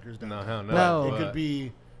be Santa Cruz down. No, hell no. No. It but- could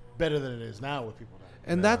be better than it is now with people down.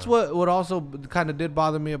 and that's what also kind of did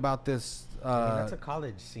bother me about this. I mean, that's a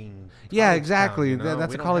college scene. Yeah, college exactly. town, you know? That's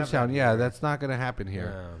We a don't college have that town. Yeah, here. that's not gonna happen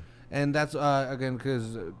here. Yeah. And that's again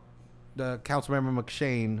because the council member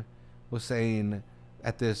McShane was saying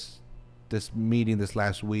at this meeting this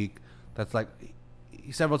last week, that's like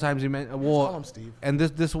several times he meant call him Steve. and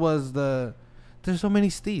this was there's so many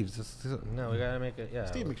Steves. No, we gotta make it. Yeah,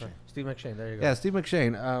 Steve McShane. Steve McShane. There you go. Yeah, Steve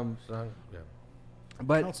McShane. So, yeah.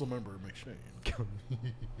 But Council member McShane.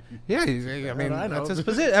 yeah, I mean I know. that's his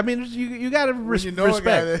position. I mean you got to When you know a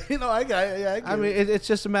respect. guy that, I got yeah, I get I mean it. it's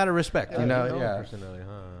just a matter of respect, You know him Yeah. personally,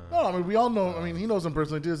 huh? No, I mean we all know. I mean he knows him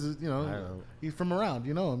personally too. I know. He's from around.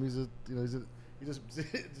 You know him. He's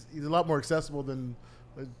a lot more accessible than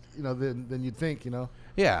than you'd think.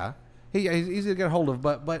 Yeah. He's easy to get a hold of,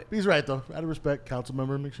 but He's right though. Out of respect, Council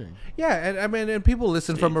member McShane. yeah, and I mean, and people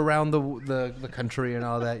listen from around the country and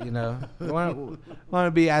all that, want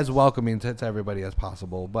to be as welcoming to everybody as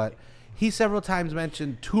possible. But he several times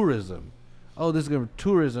mentioned tourism. Oh, this is going to be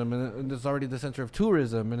tourism, and it's already the center of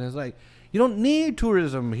tourism, and it's like you don't need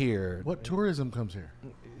tourism here. What tourism comes here?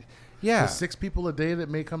 Yeah, The 6 people a day that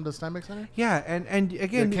may come to Steinbeck Center. yeah, and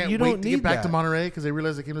again, They can't you wait don't to need get back that. to Monterey because they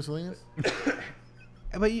realize they came to Salinas.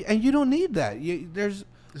 But you don't need that. There's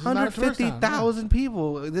This is not a tourist town, 150,000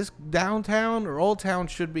 people. This downtown or old town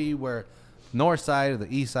should be where north side,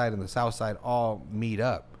 the east side, and the south side all meet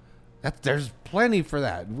up. There's plenty for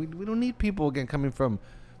that. We don't need people again coming from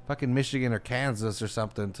fucking Michigan or Kansas or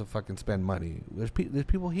something to fucking spend money. There's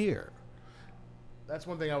people here. That's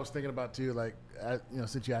one thing I was thinking about too. Like,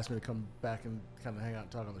 since you asked me to come back and kind of hang out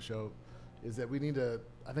and talk on the show, is that we need to.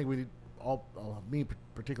 I think we need me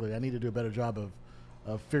particularly. I need to do a better job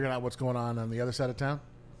of figuring out what's going on the other side of town,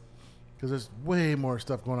 because there's way more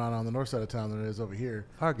stuff going on the north side of town than there is over here.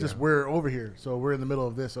 Fuck Just yeah. we're over here, so we're in the middle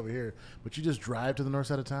of this over here. But you just drive to the north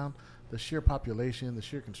side of town, the sheer population, the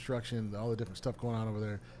sheer construction, all the different stuff going on over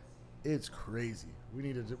there, it's crazy.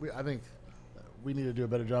 I think we need to do a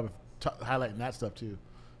better job of highlighting that stuff too.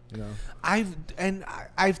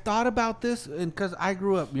 I've thought about this, and because I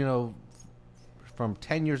grew up, from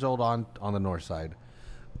 10 years old on the north side.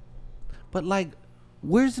 But like,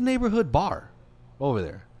 where's the neighborhood bar over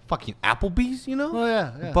there? Fucking Applebee's, Oh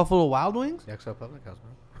yeah. Buffalo Wild Wings. The XL Public House,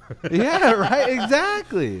 man. Yeah, right.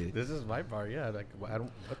 Exactly. This is my bar. Yeah, like I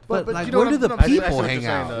don't. But, but like, you know where what do I'm- the no, I see people what hang you're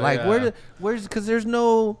saying, out? though, Like, yeah. where's because there's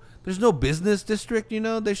no business district.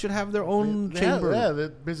 They should have their own chamber. Yeah, the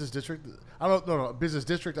business district. I don't know. Business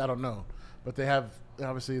district, I don't know, but they have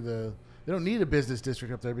obviously they don't need a business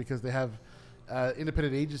district up there because they have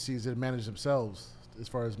independent agencies that manage themselves as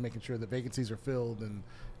far as making sure that vacancies are filled and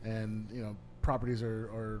properties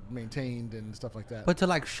are maintained and stuff like that. But to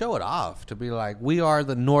like show it off, to be like, we are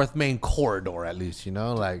the North Main corridor, at least,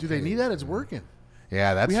 like. do they need that? It's working.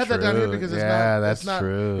 Yeah, that's We have true. that down here because it's not. yeah, that's it's not,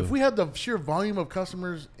 true. If we had the sheer volume of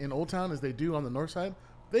customers in Old Town as they do on the north side,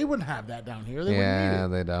 they wouldn't have that down here. They wouldn't need it.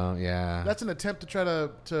 they don't. Yeah. That's an attempt to try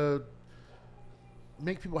to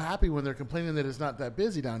make people happy when they're complaining that it's not that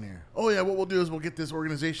busy down here. Oh yeah, what we'll do is we'll get this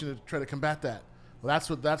organization to try to combat that. Well,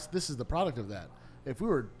 this is the product of that. If we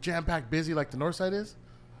were jam packed busy like the north side is,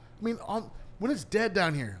 when it's dead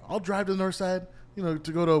down here, I'll drive to the north side, to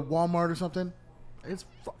go to Walmart or something. It's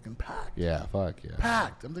fucking packed. Yeah, fuck yeah.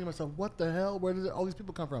 Packed. I'm thinking to myself, what the hell? Where did all these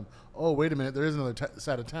people come from? Oh, wait a minute. There is another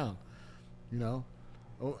side of town. You know?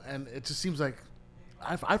 Oh, and it just seems like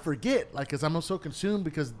I forget, like, because I'm so consumed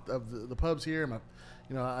because of the pubs here.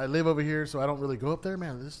 I live over here, so I don't really go up there.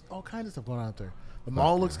 Man, there's all kinds of stuff going on out there. The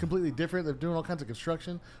mall looks completely different. They're doing all kinds of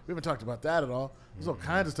construction. We haven't talked about that at all. There's all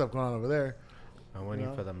kinds of stuff going on over there. I'm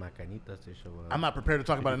waiting for the macanitas to show up. I'm not prepared to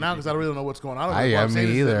talk about it now because I don't really know what's going on.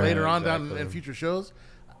 Me either. Later on down in future shows,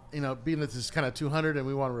 being that this is kind of 200 and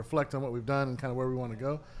we want to reflect on what we've done and kind of where we want to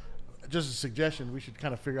go, just a suggestion, we should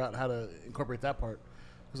kind of figure out how to incorporate that part.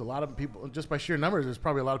 Because a lot of people, just by sheer numbers, there's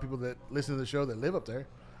probably a lot of people that listen to the show that live up there.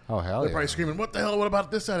 Oh, hell They're probably screaming, what the hell, what about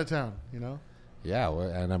this side of town, Yeah,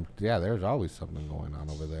 and there's always something going on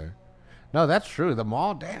over there. No, that's true. The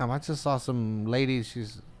mall, damn, I just saw some lady,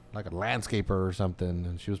 she's like a landscaper or something,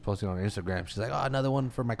 and she was posting on Instagram. She's like, oh, another one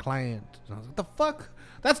for my client. And I was like, the fuck?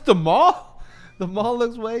 That's the mall? The mall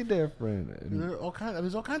looks way different. There's all kinds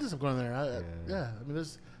of stuff going on there.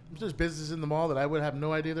 There's businesses in the mall that I would have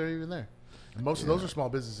no idea they're even there. And most of those are small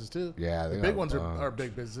businesses too. Yeah, the big ones are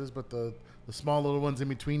big businesses, but the small little ones in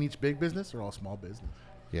between each big business are all small business.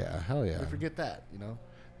 Yeah, hell yeah. We forget that,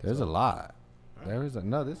 There's a lot. There is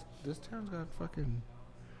this town's got fucking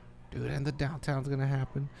dude, and the downtown's gonna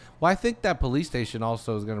happen. Well, I think that police station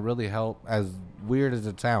also is gonna really help. As weird as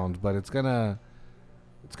it sounds, but it's gonna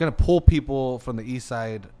pull people from the east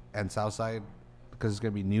side and south side because there's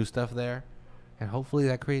gonna be new stuff there. And hopefully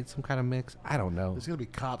that creates some kind of mix. I don't know. There's going to be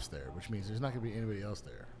cops there, which means there's not going to be anybody else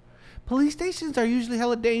there. Police stations are usually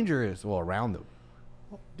hella dangerous. Well, around them.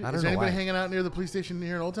 Is anybody hanging out near the police station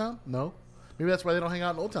here in Old Town? No. Maybe that's why they don't hang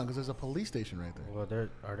out in Old Town, because there's a police station right there. Well,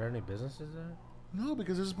 are there any businesses there? No,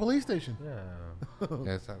 because there's a police station. Yeah. You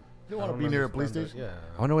don't want to be near a police station. Yeah.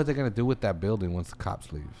 I wonder what they're going to do with that building once the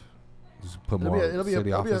cops leave. Just put more city offices.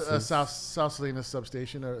 It'll be a South Salinas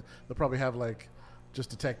substation, or they'll probably have like just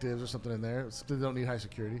detectives or something in there. They don't need high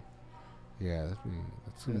security. Yeah,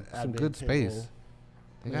 that's some good space.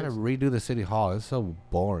 They got to redo the city hall. It's so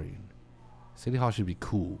boring. City hall should be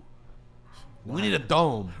cool. Wow. We need a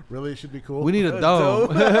dome. Really, it should be cool. We need a dome.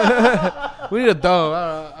 We need a dome.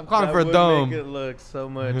 I'm calling for a dome. Make it look so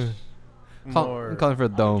much more. I'm calling for a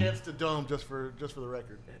dome. I'm against a dome, just for the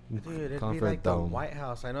record. Dude, it'd be like the White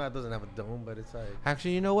House. I know it doesn't have a dome, but it's like...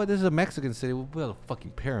 Actually, you know what? This is a Mexican city. We'll build a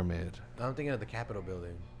fucking pyramid. I'm thinking of the Capitol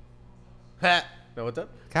building. No, what's up?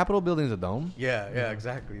 Capitol building's a dome? Yeah,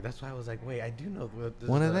 exactly. That's why I was like, wait, I do know what this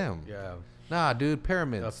one is of them. Yeah. Nah, dude,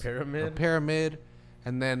 pyramids. A pyramid? A pyramid,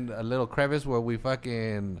 and then a little crevice where we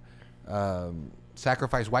fucking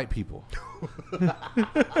sacrifice white people.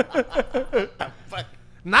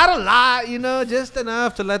 Not a lot, just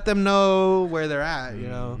enough to let them know where they're at,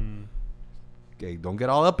 Okay, don't get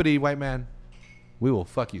all uppity, white man. We will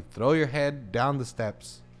fuck you. Throw your head down the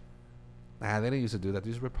steps. Nah, they didn't used to do that. They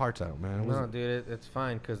just rip hearts out, man. No, dude, it's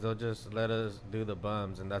fine because they'll just let us do the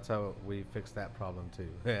bums, and that's how we fix that problem, too.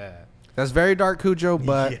 Yeah. That's very dark, Cujo,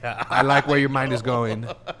 but I like where your mind is going.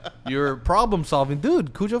 You're problem solving.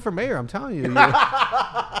 Dude, Cujo for mayor, I'm telling you.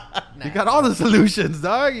 You got all the solutions,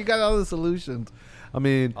 dog. You got all the solutions. I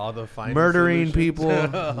mean, all the murdering people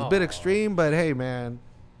is a bit extreme, but hey, man,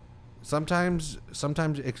 sometimes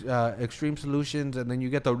extreme solutions, and then you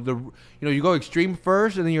get the you go extreme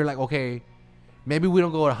first, and then you're like, okay, maybe we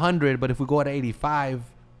don't go at 100, but if we go at 85,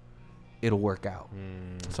 it'll work out.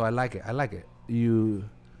 So I like it. You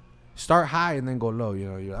start high and then go low.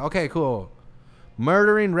 You're like, okay, cool.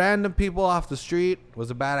 Murdering random people off the street was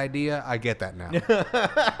a bad idea. I get that now.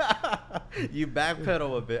 You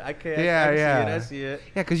backpedal a bit. I see it.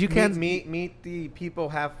 Yeah, because you can't meet the people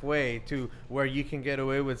halfway to where you can get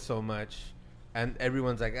away with so much, and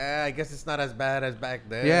everyone's like, I guess it's not as bad as back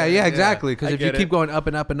then. Yeah, exactly. Because if you keep going up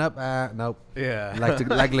and up and up, nope. Yeah, like to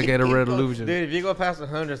get a rid of illusion. Dude, if you go past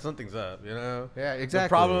 100, something's up. Yeah, exactly. The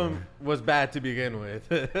problem was bad to begin with.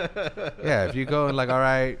 Yeah, if you go and like, all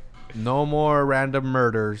right, no more random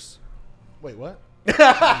murders. Wait, what?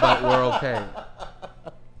 But we're okay.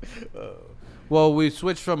 Well, we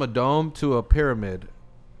switched from a dome to a pyramid.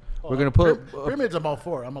 We're gonna put pyramids. I'm all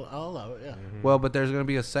for. I'll allow it. Yeah. Mm-hmm. Well, but there's gonna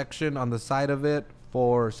be a section on the side of it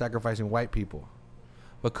for sacrificing white people.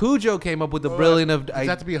 But Cujo came up with the brilliant of. Does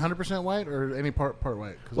that to be 100% white or any part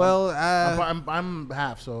white? Well, I'm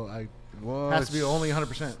half, so has to be only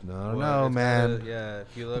 100%. No, man.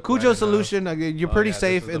 If you look Cujo's solution, you're pretty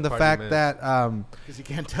safe in the fact that because you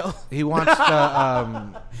can't tell. He wants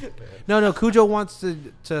to. No. Cujo wants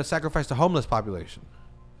to sacrifice the homeless population.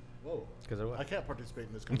 Whoa! Because I can't participate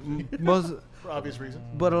in this company for obvious reasons.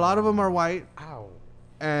 But a lot of them are white. Ow!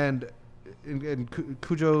 And and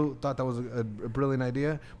Cujo thought that was a brilliant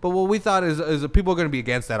idea. But what we thought is that people are going to be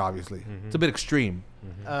against that. Obviously, it's a bit extreme.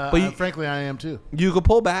 But frankly, I am too. You could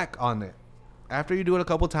pull back on it after you do it a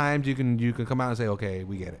couple times. You can come out and say, okay,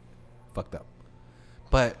 we get it, fucked up.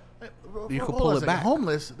 But you could pull it back.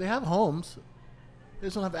 Homeless, they have homes. They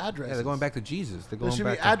just don't have addresses. Yeah, they're going back to Jesus. They're They going should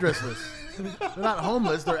back be addressless. They're not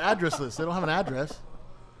homeless. They're addressless. They don't have an address.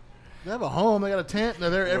 They have a home. They got a tent. And they're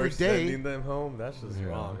there every day. Sending them home. That's just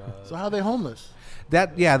wrong. So how are they homeless?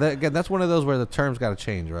 Again, that's one of those where the terms got to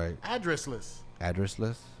change, right? Addressless.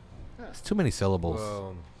 Addressless. It's too many syllables.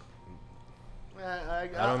 Well, I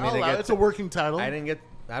don't mean to get it's a working title. I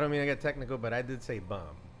don't mean to get technical, but I did say bum.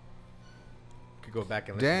 Could go back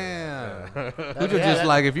and listen. Damn. To that. Which is just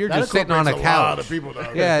like if you're just sitting on a incorporates couch. lot of people,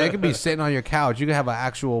 dog. Yeah, it could be sitting on your couch. You could have an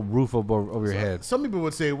actual roof over your head. Some people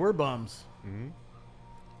would say we're bums.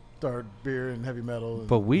 Start beer and heavy metal. And,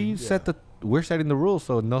 But we're setting the rules,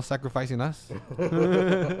 so no sacrificing us.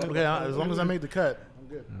 okay, as long as I made the cut, I'm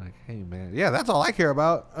good. Like, hey man, yeah, that's all I care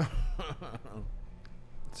about.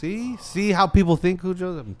 See how people think,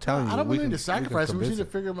 Cujo? I'm telling you, I don't we need can- to sacrifice them. We just need to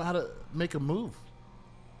convince figure out how to make a move.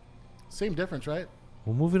 Same difference, right? it.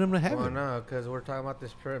 We're moving them to heaven. Well, no, because we're talking about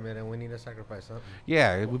this pyramid and we need to sacrifice something.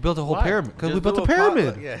 Yeah, we built a whole Why? pyramid because we Just built a do potluck.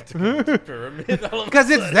 pyramid. Yeah, it's a pyramid. Because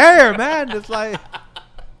it's there, man. It's like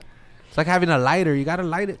having a lighter. You gotta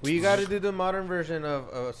light it. We got to do the modern version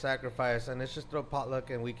of sacrifice, and it's just throw potluck,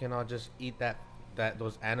 and we can all just eat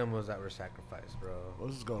those animals that were sacrificed, bro. Well,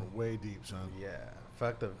 this is going way deep, son. Yeah,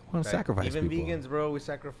 fuck the. Wanna sacrifice even people. vegans, bro. We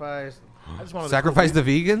sacrifice. I just want Sacrifice the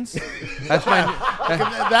vegans. That's my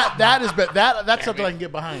that's something I can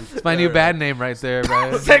get behind. that's my new band name right there,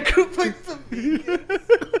 man. Sacrifice the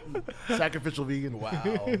vegans. Sacrificial vegan. Wow.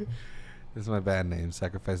 This is my band name.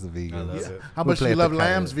 Sacrifice the vegans. I love it. How We much do play you at the love coyote.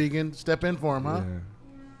 lambs, vegan? Step in for them, huh? Yeah.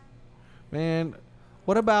 Man,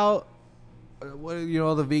 what about the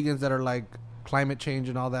vegans that are like climate change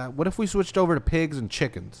and all that? What if we switched over to pigs and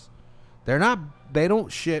chickens? They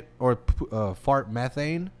don't shit or fart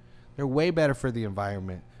methane. They're way better for the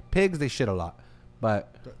environment. Pigs, they shit a lot,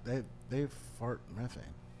 but They fart methane.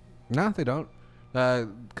 no, they don't,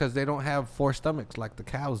 because they don't have 4 stomachs like the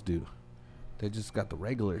cows do. They just got the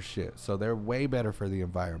regular shit, so they're way better for the They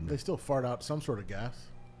environment. still fart out some sort of gas.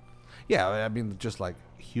 Yeah, I mean, just like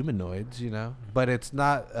humanoids, but it's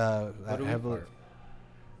not What do we heavily. fart?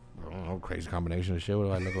 I don't know, crazy combination of shit. What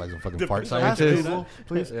do I look like? Some fucking fart Ask scientist? Google,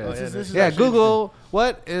 please. Yeah. This is Yeah, actually Google.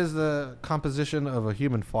 What is the composition of a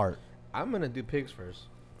human fart? I'm gonna do pigs first.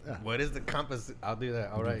 Yeah. What is the composite? I'll do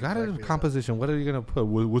that. All right. Got a exactly composition. What are you gonna put?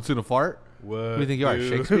 What's in a fart? What do you think you are, do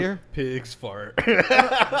Shakespeare? Pigs fart.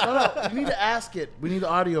 No, you need to ask it. We need the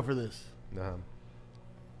audio for this. Nah.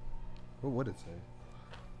 What would it say?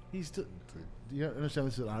 He's still. Do you understand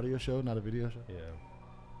this is an audio show, not a video show? Yeah.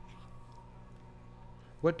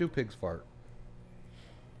 What do pigs fart?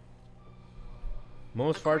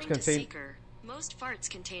 Most farts According to contain. Seeker, most farts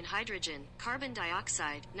contain hydrogen, carbon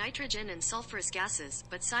dioxide, nitrogen, and sulfurous gases,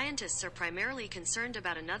 but scientists are primarily concerned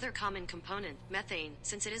about another common component, methane,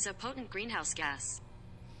 since it is a potent greenhouse gas.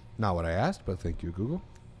 Not what I asked, but thank you, Google.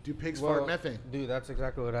 Do pigs Well, fart methane? Dude, that's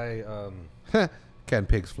exactly what I. Can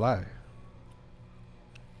pigs fly?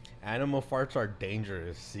 Animal farts are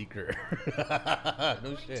dangerous. Seeker.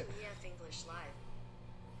 No shit. English Live.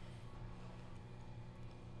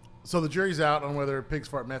 So the jury's out on whether pigs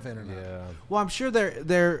fart methane or not. Yeah. Well, I'm sure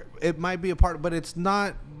they're it might be a part, but it's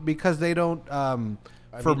not because they don't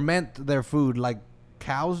ferment their food like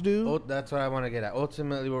cows do. Oh, that's what I want to get at.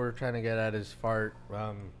 Ultimately, what we're trying to get at is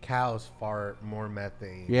cows fart more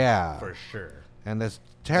methane. Yeah. For sure. And that's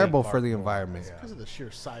terrible They for fart the more, environment. yeah. Because of the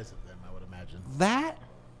sheer size of them, I would imagine. That,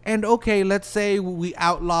 and okay, let's say we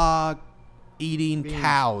outlaw eating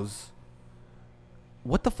cows.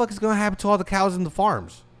 What the fuck is going to happen to all the cows in the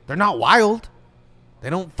farms? They're not wild. They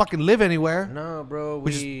don't fucking live anywhere. No, bro.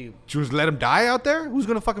 We just let them die out there? Who's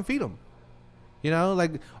going to fucking feed them?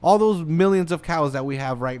 Like all those millions of cows that we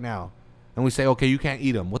have right now. And we say, okay, you can't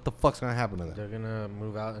eat them. What the fuck's going to happen to them? They're gonna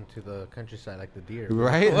move out into the countryside like the deer.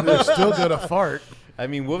 Right? They're still gonna fart. I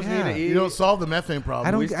mean, wolves Yeah. need to eat. You don't solve the methane problem.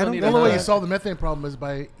 I don't- We I still don't need The get to only way that. you solve the methane problem is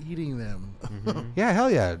by eating them. Yeah, hell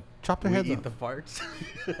yeah. Chop their We heads eat off. the farts.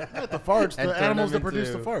 Not the farts, And the turn animals that them produce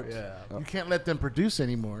the into- farts. yeah. You can't let them produce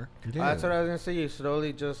anymore. Yeah. That's what I was gonna say. You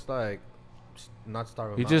slowly just not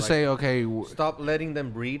starve them. You out, just like, say, okay, stop letting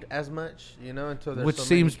them breed as much. Until there's which so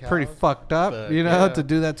seems many pretty cows. fucked up, But, yeah. yeah. to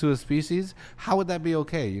do that to a species. How would that be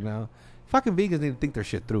okay, Fucking vegans need to think their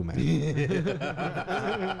shit through, man.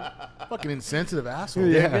 Fucking insensitive asshole.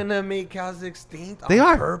 Yeah. They're gonna make cows extinct. They on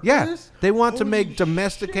are. purpose? Yeah. They want to Holy make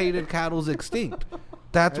domesticated cattle extinct.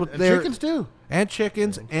 That's what and they're chickens too. and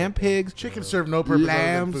chickens and pigs. Chickens serve no purpose other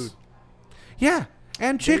than lambs. food. Yeah,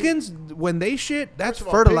 and chickens when they shit, that's First of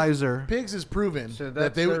all, fertilizer. Pigs is proven So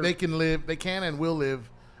that that's they can and will live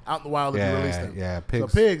out in the wild if you release them. yeah, So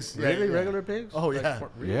pigs. pigs, Really? yeah. Regular pigs? Oh Like, yeah.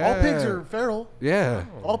 Yeah. All pigs are feral. Yeah,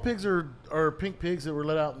 All pigs are pink pigs that were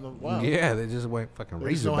let out in the wild. yeah, they just went fucking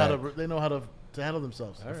They just know razorback. they know how to handle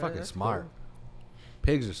themselves. They're Alright, fucking that's smart.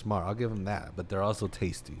 Pigs are smart. I'll give them that, but they're also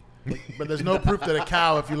tasty. But there's no proof that a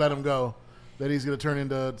cow, if you let him go, that he's gonna turn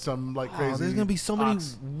into some like crazy. Oh, there's gonna be so many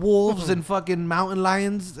ox. wolves and fucking mountain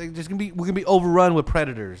lions. We're gonna be overrun with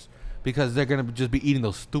predators because they're gonna just be eating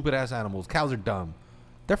those stupid ass animals. Cows are dumb.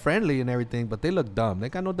 They're friendly and everything, but they look dumb. They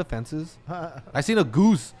got no defenses. I seen a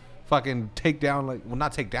goose fucking take down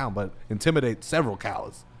not take down, but intimidate several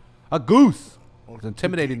cows. A goose. It's an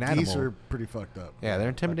intimidating animal. Geese are pretty fucked up. Yeah, they're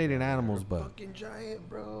intimidating animals, but Fucking giant,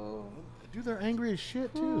 bro. Dude, they're angry as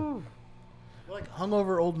shit too. They're like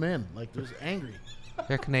hungover old men. Like they're just angry.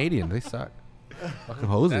 they're Canadian. They suck. Fucking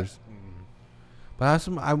hosers. But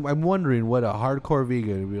I'm wondering what a hardcore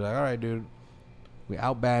vegan would be like. All right, dude, we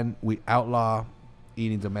outlaw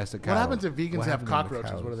eating domestic cows. What happens if vegans What have happens to the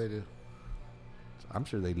cockroaches? cows? What do they do? I'm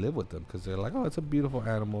sure they live with them because they're like, oh, it's a beautiful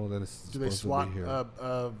animal that is Do they supposed swat to be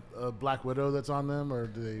here. a black widow that's on them, or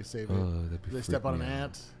do they save it? that'd be Do they step on an freaking me out.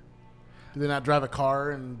 ant? Do they not drive a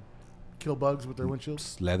car and kill bugs with their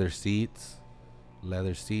windshields? Leather seats.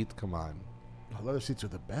 Come on. Oh, leather seats are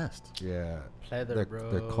the best. Yeah. Pleather, They're-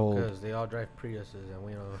 bro. they're cold. Because they all drive Priuses, and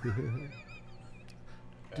we don't.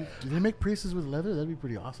 Do they make Priuses with leather? That'd be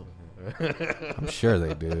pretty awesome. I'm sure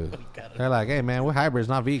they do. They're like, hey, man, we're hybrids,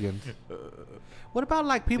 not vegans. What about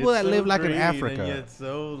like people that live like in Africa? It's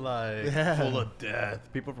so like Yeah. full of death.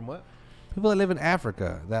 People from what? People that live in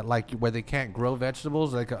Africa that like where they can't grow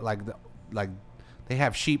vegetables, like they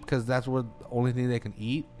have sheep because that's what the only thing they can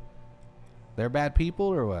eat. They're bad people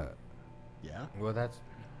or what? Yeah. Well, that's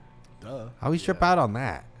Duh. How we trip out on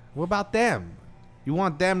that? What about them? You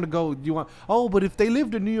want them to go? But if they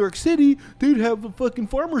lived in New York City, they'd have a fucking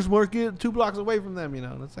farmer's market 2 blocks away from them. You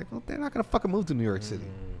know, and it's like, well, they're not gonna fucking move to New York City.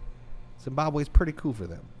 Zimbabwe's pretty cool for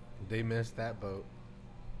them. they missed that boat.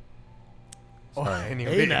 Oh,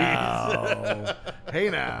 Anyways. hey now. Hey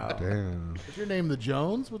now. Damn. Is your name the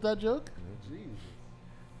Jones with that joke?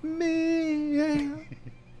 Me, yeah.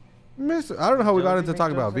 Mister, I don't know how we got Jonesy into make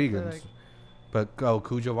talking about jokes like vegans, that, but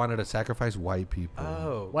Cujo wanted to sacrifice white people.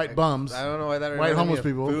 Oh, White bums. I don't know why that. White reminded me homeless of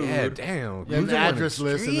people. food. Yeah, damn. Yeah, Cujo the went address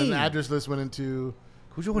list, and then extreme. the address list went into.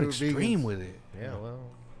 Cujo went we were extreme vegans. with it. Yeah, well,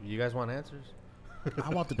 you guys want answers? I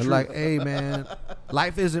want the They're truth. like, hey man,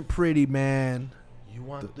 life isn't pretty, man. You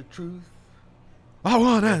want the truth? I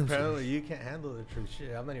want answers. Apparently, you can't handle the truth.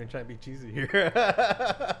 Shit, I'm not even trying to be cheesy here.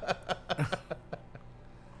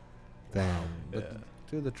 Damn. But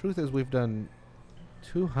dude, the truth is we've done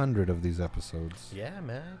 200 of these episodes. Yeah,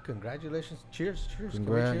 man. Congratulations. Cheers. Cheers. Can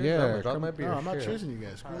we Congra- cheers? yeah, I'm gonna drop come- my beer. no, I'm not Shit. choosing you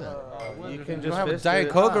guys. Screw that. You can You just have a fist Giant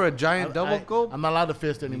it. Coke or a giant double I, Coke? I'm not allowed to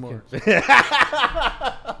fist anymore.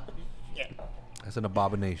 That's an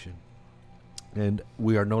abomination. And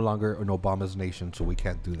we are no longer an Obama's nation, so we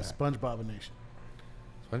can't do that. SpongeBob Nation.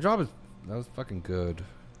 SpongeBob that was fucking good.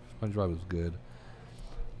 SpongeBob was good.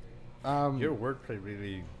 Your wordplay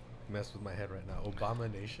really messed with my head right now.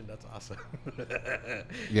 Abomination. That's awesome.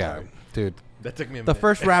 Yeah, Sorry. dude. That took me a The minute.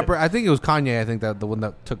 first rapper, I think it was Kanye. I think that the one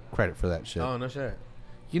that took credit for that shit. Oh, no shit.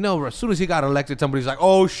 You know, as soon as he got elected, somebody's like,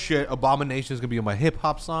 "Oh shit, Abomination is gonna be on my hip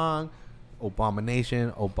hop song."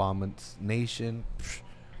 Abomination,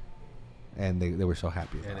 and they were so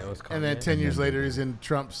happy. And about it was And then Kanye. 10 years later, he's in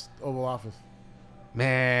Trump's Oval Office.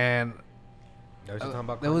 Man, That was, talking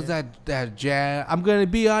about there was Kanye? that jazz. I'm gonna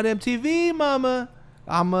be on MTV, mama.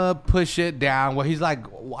 I'ma push it down. Where he's like,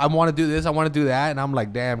 I want to do this, I want to do that, and I'm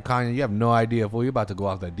like, damn, Kanye, you have no idea, fool. You're about to go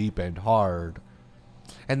off that deep end hard.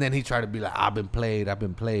 And then he tried to be like, I've been played.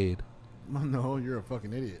 Oh, no, you're a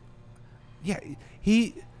fucking idiot. Yeah,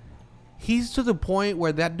 he's to the point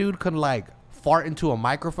where that dude can like fart into a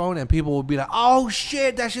microphone and people will be like, "Oh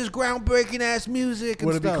shit, that's just groundbreaking ass music." And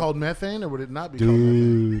Would it be stuff. called methane or would it not be called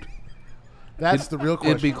methane? Dude? That's the real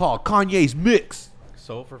question. It'd be called Kanye's Mix,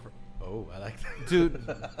 Soul for. Oh, I like that. dude.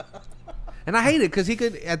 And I hate it because he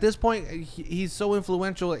could, at this point, he's so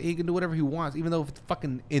influential. He can do whatever he wants, even though it's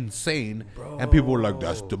fucking insane. And people were like,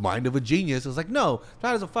 "That's the mind of a genius." It's like, no,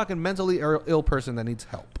 that is a fucking mentally ill person that needs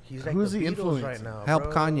help. He's like Who's the he Beatles influencing? right now. Help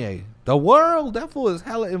bro. Kanye. The world, that fool is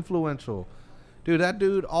hella influential, dude. That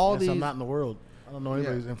dude, all Yes, these. I'm not in the world. I don't know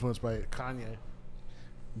anybody who's influenced by Kanye.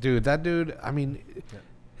 Dude, that dude, I mean,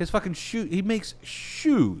 his fucking shoe, he makes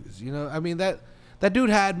shoes, you know? I mean, that dude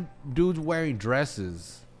had dudes wearing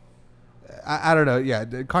dresses I don't know. Yeah,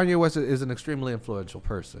 Kanye West is an extremely influential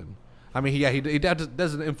person. I mean, he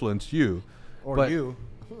doesn't influence you, Or but, you.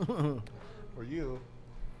 Or you.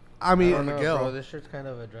 I mean, I don't know, Miguel. bro. This shirt's kind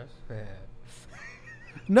of a dress.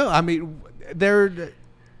 no, I mean, there.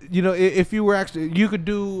 You know, if you were actually, you could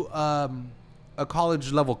do a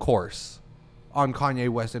college level course on Kanye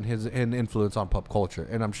West and his influence on pop culture,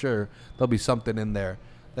 and I'm sure there'll be something in there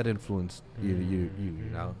that influenced you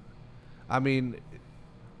know. I mean,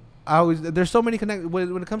 there's so many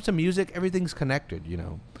when it comes to music, everything's connected, you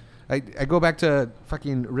know. I go back to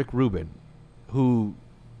fucking Rick Rubin, who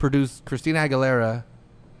produced Christina Aguilera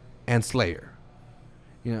and Slayer.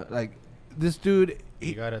 You know, like this dude.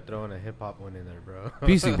 You gotta throw in a hip hop one in there, bro.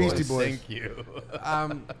 Beastie Boys. Beastie Boys. Thank you.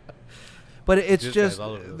 But it's This just guy's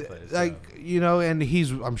all over the place, like you know, and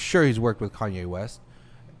I'm sure he's worked with Kanye West,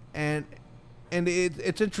 and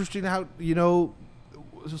it's interesting how you know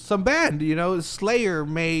some band, you know, Slayer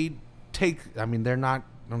may take. I mean, they're not.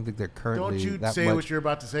 I don't think they're currently. Don't you that say much. what you're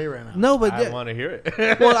about to say right now. No, but I want to hear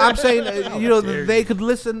it. well, I'm saying you know dare they you. could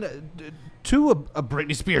listen to a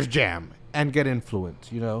Britney Spears jam and get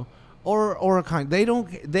influenced, you know, or a kind. They don't.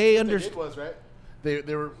 They They understand. did was, right? They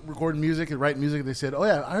were recording music and writing music. And they said, "Oh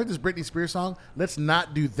yeah, I heard this Britney Spears song. Let's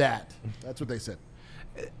not do that." That's what they said.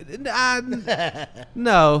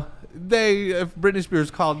 No, if Britney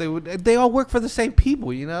Spears called, they all work for the same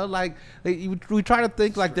people, you know. Like we try to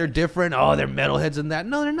think like they're different. Oh, they're metalheads and that.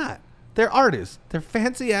 No, they're not. They're artists. They're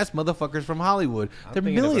fancy ass motherfuckers from Hollywood. I'm They're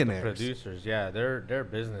thinking about the millionaires. producers, yeah, they're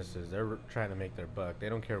businesses. They're trying to make their buck. They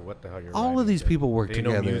don't care what the hell you're. All of writing. these people work They know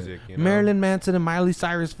together. music, you know? Marilyn Manson and Miley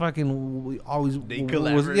Cyrus fucking always They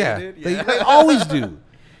collaborated, yeah. They always do.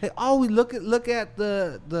 They always look at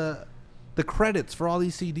the credits for all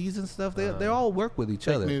these CDs and stuff. They all work with each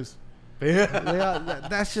Fake other. news.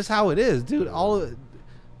 That's just how it is, dude. All of,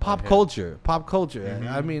 pop culture.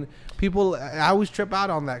 I mean, people. I always trip out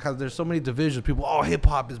on that because there's so many divisions. People, oh, hip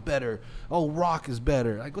hop is better. Oh, rock is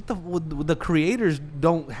better. Like, the creators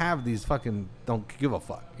don't have these fucking. Don't give a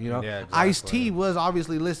fuck. You know, Yeah, exactly. Ice-T was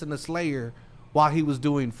obviously listening to Slayer while he was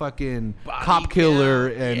doing fucking Cop Killer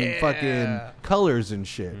and fucking Colors and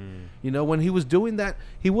shit. You know, when he was doing that,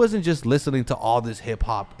 he wasn't just listening to all this hip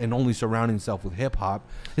hop and only surrounding himself with hip hop.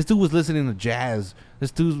 This dude was listening to jazz. This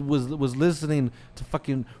dude was listening to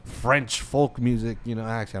fucking French folk music. You know,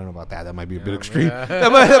 actually, I don't know about that. That might be a bit extreme. Yeah.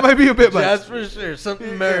 That might be a bit much. That's for sure. Something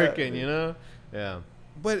American, you know. Yeah.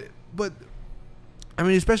 But I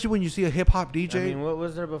mean, especially when you see a hip hop DJ, I mean, what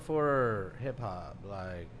was there before hip hop?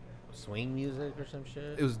 Like swing music or some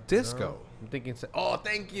shit? it was disco. I'm thinking. Oh,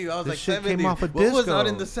 thank you. I was This like, shit 70. came off of What was out disco.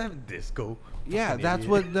 in the 70s? Disco. Yeah, Fucking that's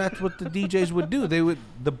idiot. what the DJs would do. They would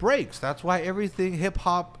the breaks. That's why everything hip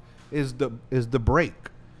hop is the break.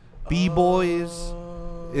 B-boys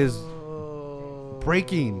is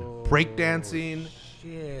breaking, break dancing.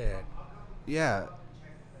 Shit. Yeah.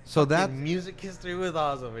 So that music history with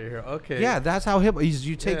Oz over here. Okay. yeah, that's how hip is.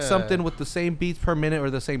 You take Yeah. something with the same beats per minute or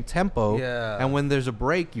the same tempo, Yeah. and when there's a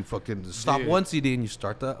break, you fucking stop Dude. one CD and you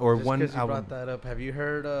start the or Just one 'cause you album. brought that up. Have you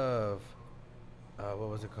heard of what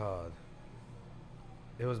was it called?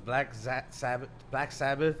 It was Black Sabbath.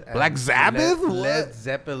 And Black Sabbath? Led What?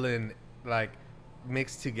 Zeppelin, like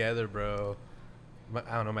mixed together, bro.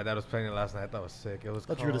 I don't know. My dad was playing it last night. I thought it was sick. It was. I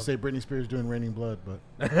thought you called- were going to say Britney Spears doing Raining Blood,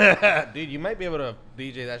 but Dude, you might be able to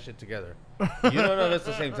DJ that shit together. You don't know if it's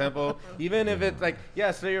the same tempo. Even if it's like,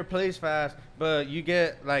 yeah, Slayer plays fast, but you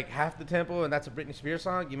get like half the tempo and that's a Britney Spears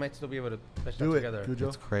song, you might still be able to push that do it, together. Cujo.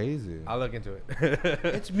 It's crazy. I'll look into it.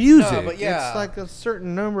 It's music. No, but yeah. It's like a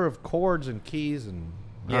certain number of chords and keys, and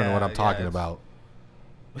I don't know what I'm Yeah, talking it's- about.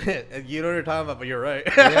 You know what you're talking about, but you're right.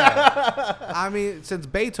 Yeah. I mean, since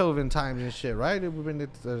Beethoven times and shit, right? We've been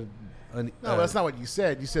no, that's not what you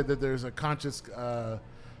said. You said that there's a conscious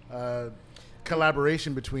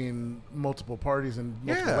collaboration between multiple parties and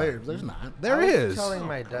multiple Yeah. layers. There's not. There I was is. telling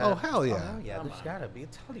my dad. Oh, hell yeah. Oh, yeah, there's gotta be.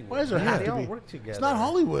 It's Hollywood. Why does there man. have They to all be? work together. It's not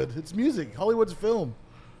Hollywood. It's music. Hollywood's film.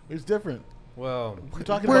 It's different. Well, We're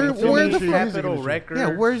talking Where- about the film where the industry, fuck- music Capitol industry.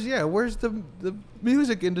 Records. where's the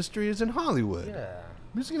music industry is in Hollywood. Yeah.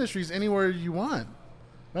 Music industry is anywhere you want.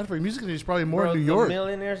 Matter of fact, music industry is probably more Bro, in New the York.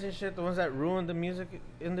 millionaires and shit, the ones that ruined the music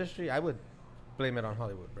industry, I would blame it on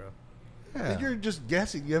Hollywood, bro. Yeah. You're just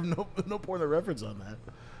guessing. You have no point of reference on that.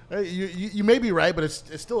 Hey, you may be right, but it's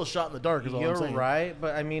still a shot in the dark. Is all I'm You're saying. right,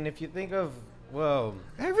 but I mean, if you think of, well,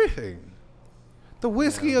 Everything. The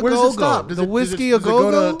whiskey a Where does it go stop? go. Does The it, whiskey does a it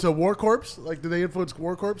go go to War Corpse? Like, do they influence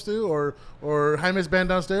War Corpse too, or Jaime's band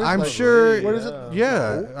downstairs? I'm Like, sure. Where does it?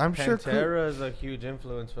 Yeah, I'm sure. Pantera is a huge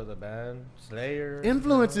influence for the band. Slayer.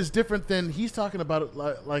 Influence you know? is different than he's talking about it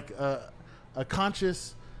like a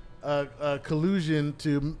conscious collusion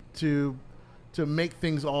to make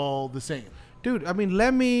things all the same. Dude, I mean,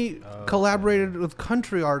 Lemmy collaborated with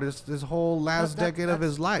country artists his whole last decade of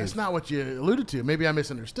his life. That's not what you alluded to. Maybe I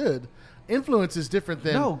misunderstood. Influence is different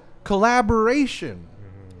than... No, collaboration.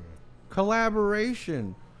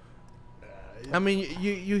 Collaboration. I mean,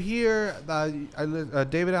 you hear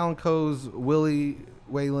David Allan Coe's Willie,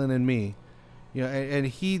 Waylon, and Me. You know, and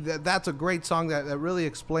that's a great song that really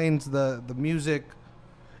explains the music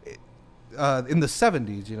in the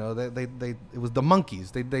 70s. You know, it was the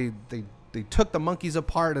Monkees. They took the Monkees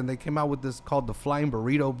apart and they came out with this called the Flying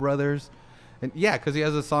Burrito Brothers. And yeah, because he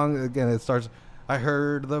has a song, again, it starts, I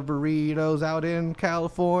heard the burritos out in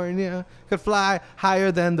California could fly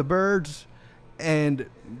higher than the birds. And,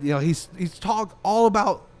 you know, he's talked all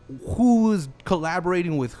about who is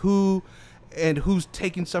collaborating with who and who's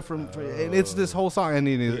taking stuff from, and it's this whole song. And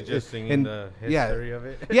he's just singing the history of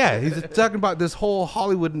it. Yeah, he's talking about this whole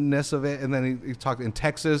Hollywoodness of it. And then he talked in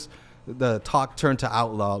Texas. The talk turned to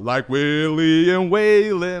outlaw, like Willie and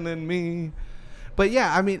Waylon and Me. But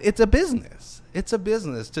yeah, I mean, it's a business. It's a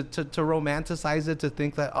business to romanticize it, to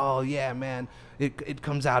think that, oh yeah, man, it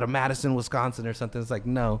comes out of Madison, Wisconsin or something. It's like,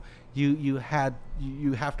 no, you have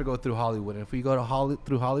to go through Hollywood. And if we go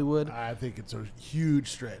through Hollywood, I think it's a huge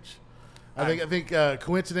stretch. I think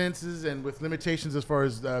coincidences and with limitations as far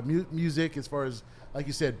as music, as far as, like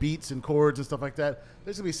you said, beats and chords and stuff like that,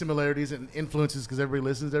 there's going to be similarities and influences because everybody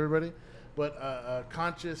listens to everybody. But a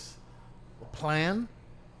conscious plan,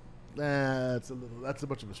 that's a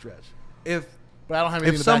bunch of a stretch. But I don't have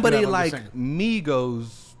anything if to somebody back it up, like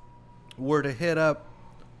Migos were to hit up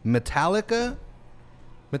Metallica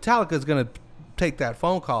is going to take that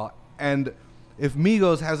phone call. And if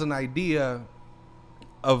Migos has an idea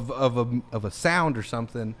of a sound or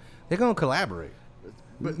something, they're going to collaborate.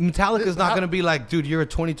 But Metallica's not going to be like, dude, you're a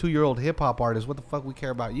 22-year-old hip-hop artist. What the fuck we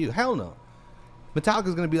care about you? Hell no.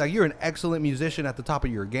 Metallica's going to be like, you're an excellent musician at the top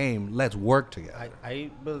of your game. Let's work together.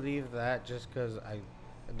 I believe that just because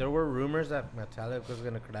there were rumors that Metallica was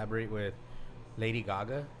going to collaborate with Lady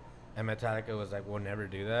Gaga. And Metallica was like, we'll never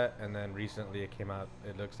do that. And then recently it came out,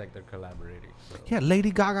 it looks like they're collaborating. So. Yeah,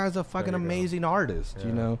 Lady Gaga is a fucking amazing artist, yeah.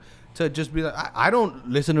 You know? To just be like, I don't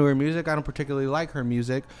listen to her music. I don't particularly like her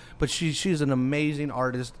music. But she's an amazing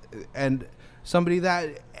artist and somebody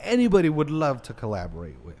that anybody would love to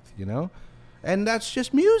collaborate with, you know? And that's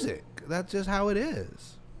just music. That's just how it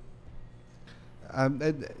is.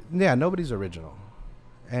 Yeah, nobody's original.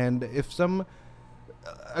 And if some...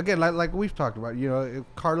 Again, like we've talked about, you know, if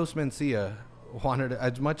Carlos Mencia wanted,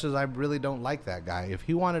 as much as I really don't like that guy, if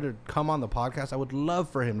he wanted to come on the podcast, I would love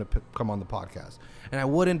for him to come on the podcast. And I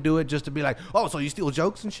wouldn't do it just to be like, oh, so you steal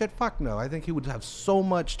jokes and shit? Fuck no. I think he would have so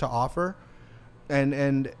much to offer. And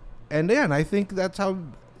I think that's how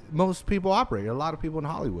most people operate. A lot of people in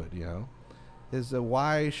Hollywood, you know, is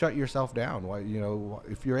why shut yourself down? Why, you know,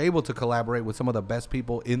 if you're able to collaborate with some of the best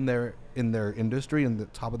people in their industry and the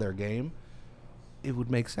top of their game, it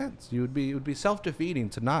would make sense. It would be self-defeating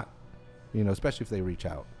to not, you know, especially if they reach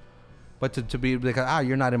out. But to be like,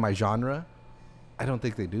 you're not in my genre, I don't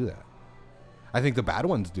think they do that. I think the bad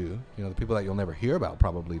ones do. You know, the people that you'll never hear about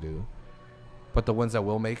probably do. But the ones that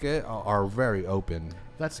will make it are very open.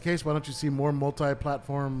 If that's the case, why don't you see more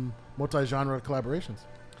multi-platform, multi-genre collaborations?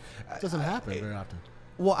 It doesn't happen very often.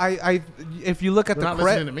 Well, if you look at They're the not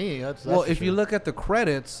listening to me. That's if you look at the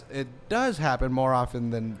credits, it does happen more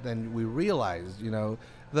often than we realize. You know,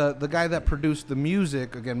 the guy that produced the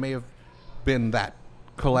music again may have been that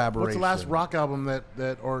collaboration. What's the last rock album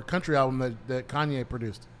that or country album that Kanye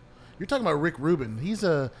produced? You're talking about Rick Rubin. He's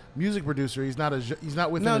a music producer. He's not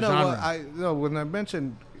within a genre. No, when I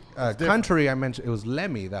mentioned country, I mentioned it was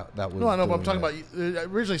Lemmy that was. No, I know, but I'm talking about.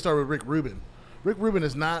 It originally started with Rick Rubin. Rick Rubin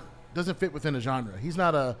doesn't fit within a genre. He's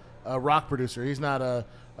not a rock producer. He's not a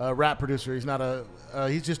rap producer. He's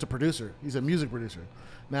just a producer. He's a music producer.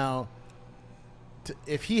 Now,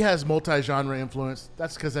 if he has multi-genre influence,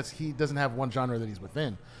 that's because he doesn't have one genre that he's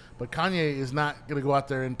within. But Kanye is not going to go out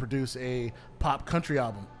there and produce a pop country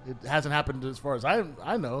album. It hasn't happened as far as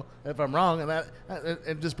I know. If I'm wrong,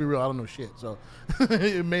 and just be real, I don't know shit. So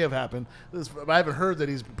it may have happened. I haven't heard that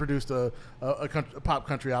he's produced a pop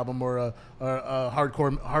country album or a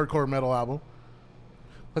hardcore metal album.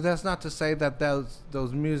 But that's not to say that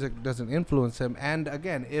those music doesn't influence him. And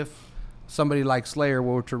again, if somebody like Slayer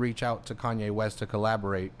were to reach out to Kanye West to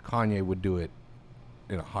collaborate, Kanye would do it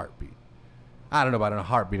in a heartbeat. I don't know about in a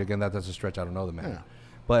heartbeat. Again, that's a stretch. I don't know the man. Yeah.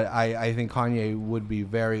 But I think Kanye would be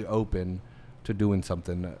very open to doing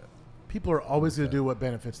something. People are always going to do what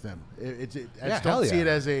benefits them. I just don't see it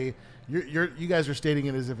as a... You guys are stating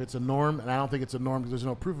it as if it's a norm, and I don't think it's a norm because there's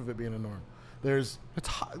no proof of it being a norm. There's It's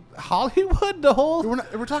Hollywood. The whole.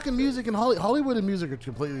 we're talking music and Hollywood and music are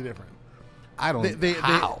completely different. I don't.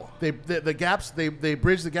 How? The gaps they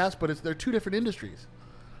bridge the gaps, but they're two different industries.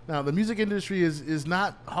 Now the music industry is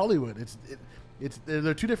not Hollywood.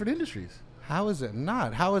 They're two different industries. How is it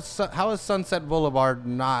not? How is Sunset Boulevard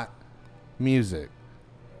not music?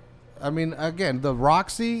 I mean, again, the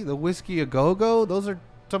Roxy, the Whiskey A Go Go, those are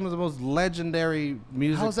some of the most legendary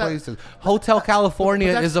music places. Hotel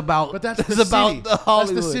California is about. But that's is the about city.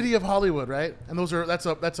 Hollywood. That's the city of Hollywood, right? And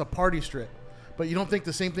that's a party strip. But you don't think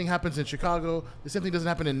the same thing happens in Chicago? The same thing doesn't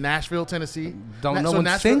happen in Nashville, Tennessee. No one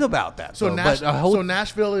sing about that. So though,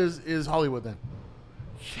 Nashville is Hollywood then.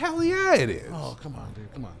 Hell yeah, it is. Oh come on,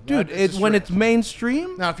 dude, come on, dude. When it's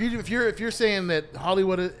mainstream. Now, if you're saying that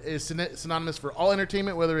Hollywood is synonymous for all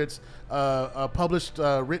entertainment, whether it's published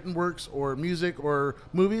written works or music or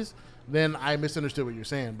movies, then I misunderstood what you're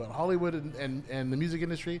saying. But Hollywood and the music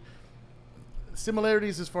industry,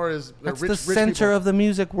 similarities as far as That's rich the center people. of the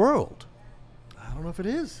music world. I don't know if it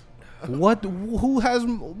is. Who has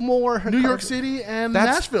more? New York City and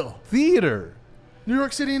That's Nashville. Theater. New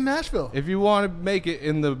York City and Nashville. If you want to make it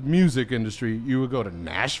in the music industry, you would go to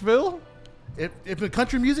Nashville. If in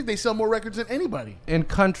country music, they sell more records than anybody. In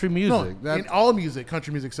country music, No, in all music,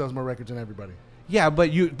 country music sells more records than everybody. yeah,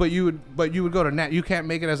 but you would go to You can't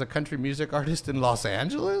make it as a country music artist in Los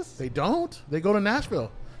Angeles. They don't. They go to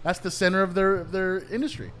Nashville. That's the center of their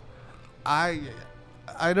industry. I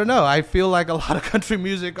don't know. I feel like a lot of country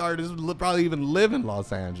music artists probably even live in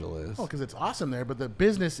Los Angeles. Oh, because it's awesome there, but the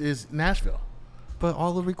business is Nashville. But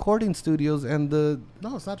all the recording studios and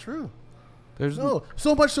No, it's not true. there's No,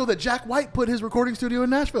 so much so that Jack White put his recording studio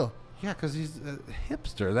in Nashville. yeah, because he's a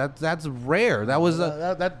hipster. That's rare. That was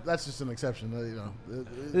That's just an exception. no,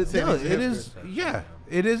 it is. Yeah,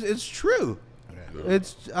 it is. It's true. Okay.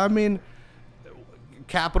 It's. I mean,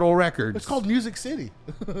 Capitol Records. It's called Music City.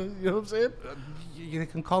 You know what I'm saying? They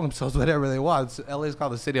can call themselves whatever they want. LA is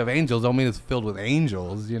called the City of Angels. Don't mean it's filled with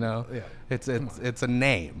angels. You know. Yeah. It's a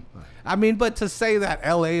name. I mean, but to say that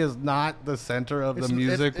LA is not the center of the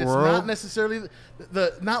music world, it's not necessarily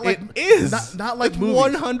not like it is. not like it's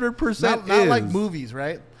movies. 100% Not like movies,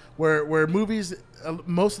 right? Where movies,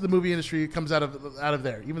 most of the movie industry comes out of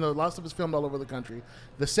there. Even though lots of it's filmed all over the country,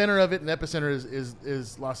 the center of it and epicenter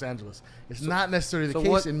is Los Angeles. It's not necessarily the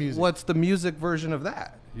case in music. What's the music version of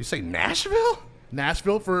that? You say Nashville?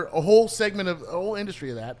 Nashville for a whole segment of a whole industry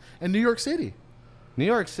of that, and New York City. New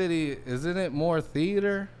York City, isn't it more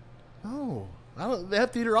theater? No, they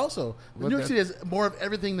have theater also. New York City has more of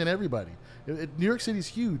everything than everybody. New York City's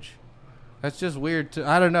huge. That's just weird.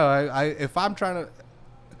 I don't know. If I'm trying to,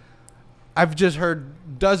 I've just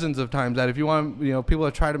heard dozens of times that if you want, people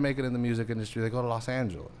that try to make it in the music industry, they go to Los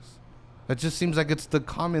Angeles. That just seems like it's the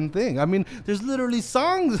common thing. I mean, there's literally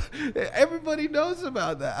songs. Everybody knows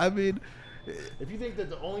about that. I mean, if you think that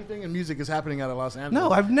the only thing in music is happening out of Los Angeles, no,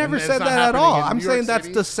 I've never and said it's not that at happening all. in I'm New York saying that's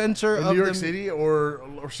City, the center in of New York City or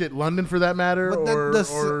shit, London for that matter, But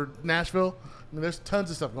or Nashville. I mean, there's tons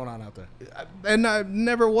of stuff going on out there. And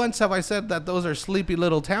never once have I said that those are sleepy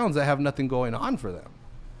little towns that have nothing going on for them.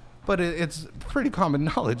 But it's pretty common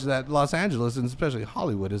knowledge that Los Angeles, and especially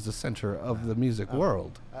Hollywood, is the center of the music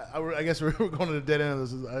world. I guess we're going to the dead end of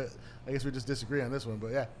this. I guess we just disagree on this one,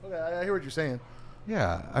 but yeah, okay, I hear what you're saying.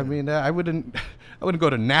 Yeah, I mean, I wouldn't go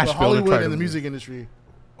to Nashville. But Hollywood to try and the music industry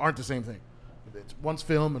aren't the same thing. It's one's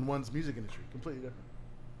film and one's music industry, completely different.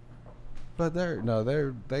 But they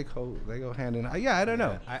go hand in hand. Yeah, I don't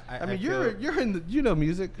know. I mean, you're in the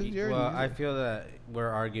music. I feel that we're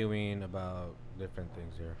arguing about different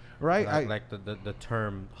things here, right? Like the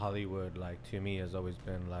term Hollywood, like to me, has always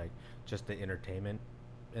been like just the entertainment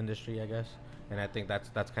industry, I guess, and I think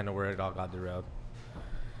that's kind of where it all got derailed.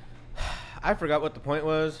 I forgot what the point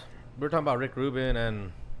was. We were talking about Rick Rubin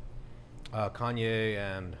and Kanye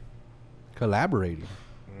and collaborating.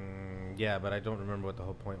 Yeah, but I don't remember what the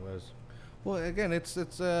whole point was. Well, again, it's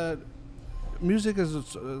music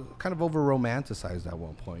is kind of over romanticized at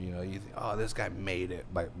one point. You think, oh, this guy made it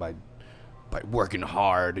by working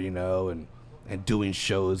hard, and doing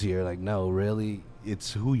shows here. Like, no, really,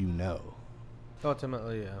 it's who you know.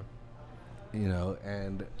 Ultimately, yeah.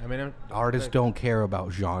 And I mean, artists don't care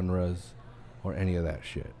about genres or any of that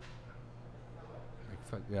shit.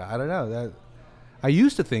 Yeah, I don't know that. I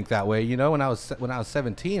used to think that way, when I was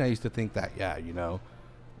 17. I used to think that,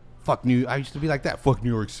 fuck I used to be like that. Fuck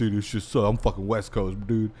New York City. It's just I'm fucking West Coast,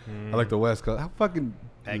 dude. I like the West Coast. How fucking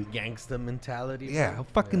that gangsta mentality. Yeah, how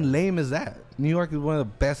fucking lame is that? New York is one of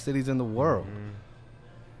the best cities in the world.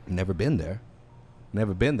 Never been there,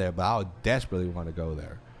 but I desperately want to go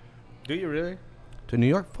there. Do you really? To New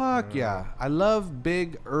York? Fuck yeah. I love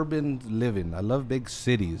big urban living. I love big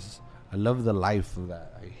cities. I love the life of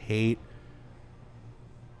that. I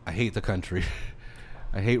hate the country.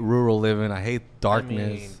 I hate rural living. I hate darkness.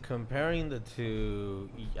 I mean, comparing the two,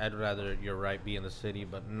 I'd rather, you're right, be in the city,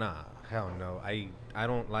 but nah, hell no. I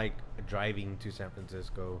don't like driving to San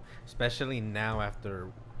Francisco, especially now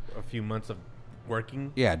after a few months of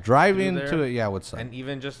working. Yeah, driving to it, yeah, what's up? And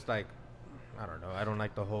even just like, I don't know. I don't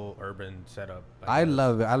like the whole urban setup. I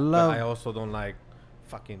love it. But I also don't like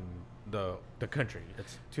fucking the country.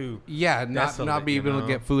 It's too desolate, not be able to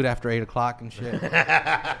get food after 8 o'clock and shit.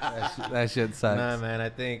 that shit sucks. Nah, man. I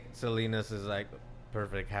think Salinas is like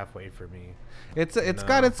perfect halfway for me. It's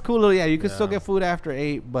got its cool little, you can still get food after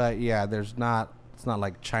 8, but yeah, it's not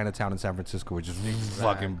like Chinatown in San Francisco, which is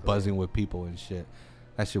fucking buzzing with people and shit.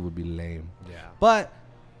 That shit would be lame. Yeah. But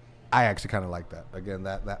I actually kind of like that. Again,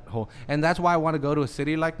 that whole, and that's why I want to go to a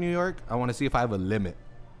city like New York. I want to see if I have a limit.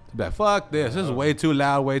 Be like, fuck this. This is way too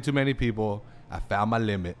loud, way too many people. I found my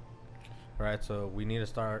limit. All right, so we need to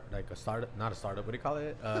start like a startup, not a startup. What do you call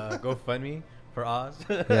it? GoFundMe for Oz.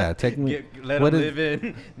 Yeah, take me. Let him live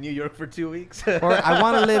in New York for 2 weeks. Or I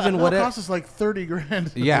want to live in What whatever. it costs us like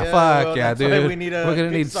 $30,000. Yeah, Yeah, fuck well, yeah, that's why dude. we need a We're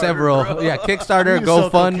gonna need Kickstarter, several. bro. Yeah, Kickstarter, We need to sell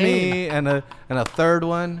GoFundMe, and a third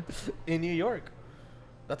one. In New York.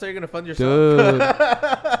 That's how you're gonna fund yourself. Dude,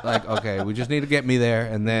 like, okay, we just need to get me there,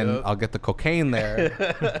 and then Yep. I'll get the cocaine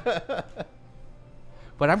there.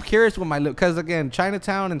 But I'm curious what my because again,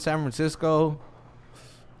 Chinatown in San Francisco,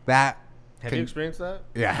 that. Have you experienced that?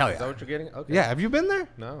 Yeah, hell Is that yeah. what you're getting? Okay. Yeah, have you been there?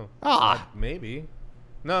 No. Ah. Maybe.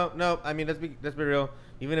 No. I mean, let's be real.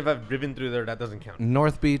 Even if I've driven through there, that doesn't count.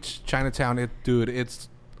 North Beach, Chinatown, there's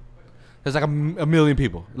like a million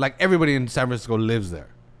people. Like everybody in San Francisco lives there,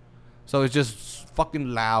 so it's just fucking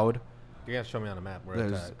loud. You gotta show me on a map where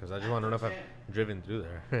it's at, because I just want to know if I've driven through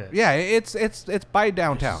there. Yeah, it's by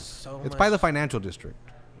downtown. so It's by much- the financial district,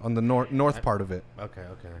 on the north part of it. Okay.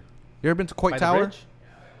 You ever been to Coit By the Tower? bridge?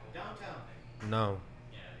 No.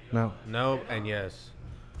 No. And yes.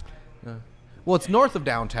 Well, it's north of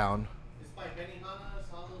downtown. It's by Benihana's,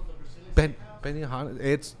 Hollows, the Brazilian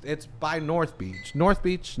Benihana. It's by North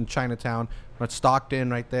Beach and Chinatown. But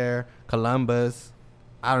Stockton right there, Columbus.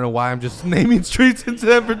 I don't know why I'm just naming streets in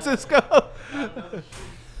San Francisco.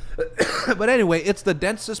 But anyway, it's the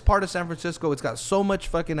densest part of San Francisco. It's got so much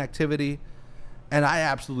fucking activity, and I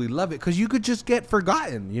absolutely love it because you could just get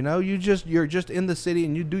forgotten. You know, you're just in the city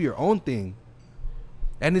and you do your own thing.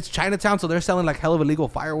 And it's Chinatown, so they're selling like hell of illegal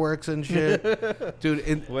fireworks and shit,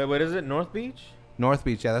 dude. Wait, what is it? North Beach? North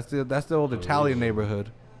Beach, yeah, that's the old Italian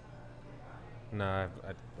neighborhood. No,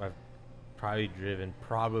 I've probably driven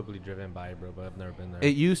by, bro, but I've never been there.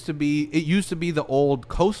 It used to be the old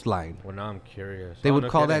coastline. Well, now I'm curious. They Oh, would no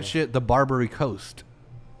call that kidding. shit the Barbary Coast.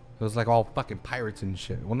 It was like all fucking pirates and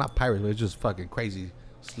shit. Well, not pirates, but it's just fucking crazy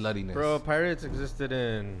sluttiness. Bro, pirates existed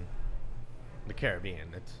in the Caribbean.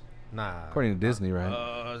 It's nah. According to Disney,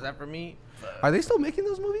 right? Is that for me? Are they still making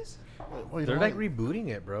those movies? Wait, They're why? like rebooting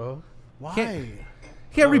it, bro. Why?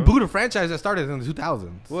 Can't reboot a franchise that started in the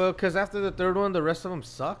 2000s. Well, because after the third one, the rest of them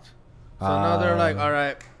sucked. So now they're like, all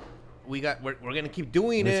right, we're gonna keep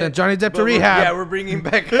doing They it. sent Johnny Depp but to rehab. Yeah, we're bringing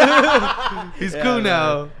back. He's Yeah, cool man.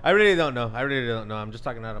 now. I really don't know. I'm just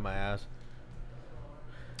talking out of my ass.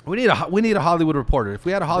 We need a Hollywood reporter. If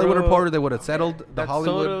we had a Hollywood Bro, reporter, they would have settled the That's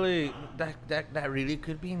Hollywood. totally that really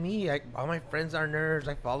could be me. All my friends are nerds.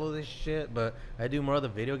 I follow this shit, but I do more of the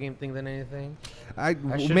video game thing than anything.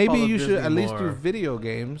 should Maybe follow you should Disney at least do more. video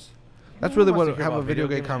games. That's Who really wants what to hear have a about video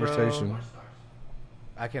video game games, bro? conversation.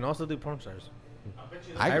 I can also do porn stars.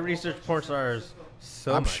 I- I research porn stars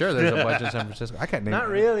so I'm much. sure there's a bunch in San Francisco. I can't name. Not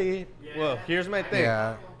really. Well, here's my thing.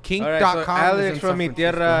 Yeah, Kink.com. All right, so is Alex in from San Mi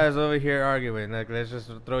Francisco. Tierra is over here arguing. Like, let's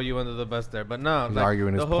just throw you under the bus there. But no, He's like,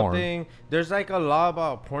 arguing the his whole porn. thing. There's like a law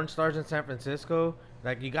about porn stars in San Francisco.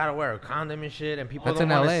 Like, you gotta wear a condom and shit, and people That's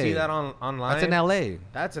don't in want to LA. see that online. That's in L.A.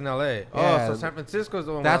 That's in LA. Yeah. Oh, so San Francisco's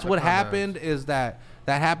the one. That's without what the condoms. happened. Is that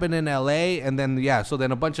happened in L.A. and then so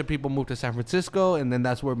then a bunch of people moved to San Francisco, and then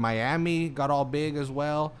that's where Miami got all big as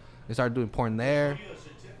well. They started doing porn there. a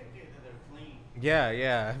certificate that they're clean.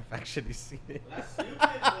 Yeah, I've actually seen it. That's stupid.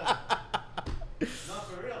 No,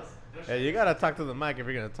 for real. Hey, you gotta talk to the mic if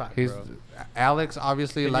you're gonna talk, He's bro. Alex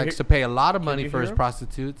obviously Can you likes hear- to pay a lot of can money you for hear his him?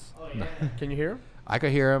 prostitutes. Oh, yeah. Can you hear him? I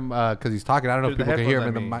could hear him because he's talking. I don't know Through if the people can hear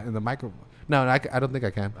him headphones, I in the micro. No, I don't think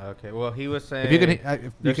I can. Okay. Well, he was saying If you can, if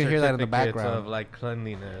you there's can hear that in the certificates background. of like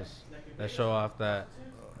cleanliness that show off that.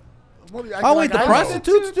 Oh wait, the I know.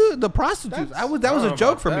 prostitutes, dude. The prostitutes. That was a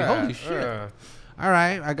joke for me. Holy shit. Yeah. All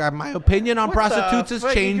right, I got my opinion on What prostitutes the is fuck?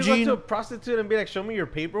 You changing. can go to a prostitute and be like, "Show me your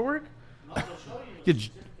paperwork." You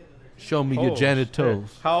j- Show me your Oh, genitals.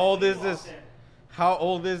 shit. How old is this? How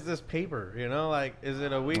old is this paper? You know, like, is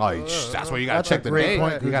it a week? Oh, that's why you gotta That's check a the great date.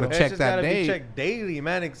 point, You gotta Google. check just that gotta date. be checked daily,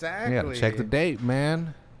 man. Exactly. You gotta check the date,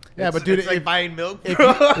 man. Yeah, It's- but dude, it's like buying milk. if bro.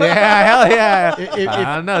 Yeah, hell yeah. If-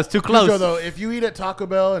 I don't know. It's too Close. close. Though, if you eat at Taco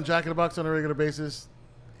Bell and Jack in the Box on a regular basis,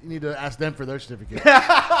 you need to ask them for their certificate.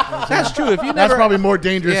 That's true. If you never, That's probably more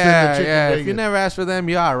dangerous than the yeah, chicken yeah. If Vegas. you never ask for them,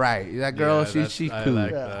 you're all right. That girl, Yeah, she's I cool.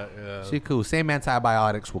 like Yeah. that, yeah. She cool. Same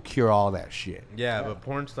antibiotics will cure all that shit. Yeah, but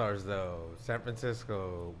porn stars though, San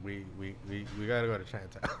Francisco, we gotta go to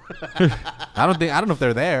Chinatown. I don't know if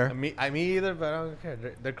they're there. me either, but I don't care.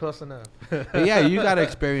 They're close enough. But yeah, you gotta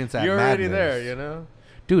experience that. You're already madness. there, you know.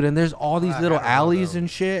 dude. And there's all these Fuck, little I don't know, alleys though. and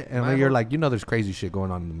shit, and My you're whole- like, there's crazy shit going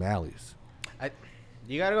on in the alleys.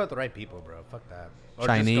 You gotta go with the right people, bro. Fuck that. Or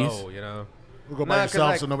Chinese? just go, you know. We'll go Nah, by 'cause, yourself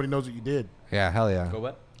like- so nobody knows what you did. Yeah, hell yeah. Go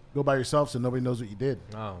what? Go by yourself so nobody knows what you did.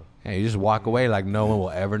 Oh, Yeah, you just walk away like no one will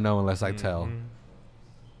ever know unless I tell.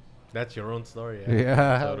 that's your own story.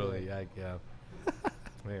 Yeah. Totally. Yeah.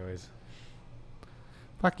 Anyways,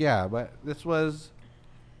 Fuck yeah, but this was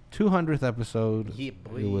 200th episode. Yeah,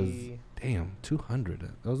 It was boy. damn 200.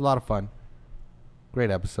 It was a lot of fun.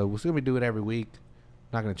 Great episode. We're still gonna do it every week.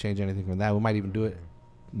 Not gonna change anything from that. We might even do it.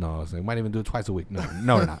 No, I was saying, we might even do it twice a week. No,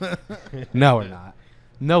 we're not. No, we're not.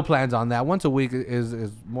 No plans on that. Once a week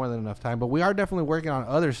is more than enough time. But we are definitely working on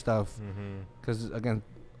other stuff because again,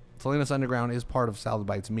 Salinas Underground is part of Salad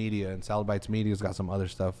Bites Media, and Salad Bites Media's got some other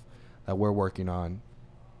stuff that we're working on,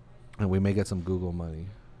 and we may get some Google money.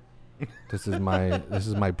 This is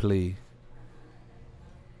my plea.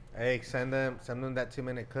 hey, send them that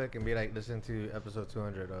 2-minute clip and be like, listen to episode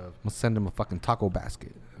 200 of. I'm gonna send him a fucking taco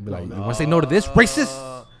basket. I'll be like, you want to say no to this,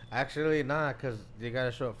 racist? Actually, nah, cause you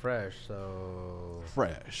gotta show up fresh. So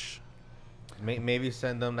Fresh. maybe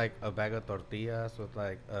send them like a bag of tortillas with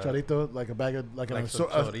like. Charito, like a bag of Like an some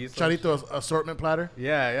chorizos. Charito assortment platter,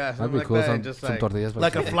 Yeah, That'd something be like cool. that. Some, and just some like tortillas.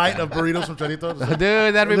 like a flight of burritos from Charito.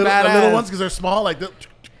 Dude, that'd be the badass. little ones because they're small. Like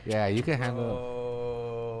Yeah, you can handle.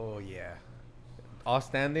 Oh yeah, all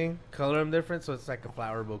standing, color them different, so it's like a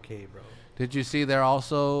flower bouquet, bro. Did you see there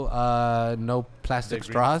also no plastic The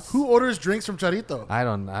green- straws? who orders drinks from Charito? I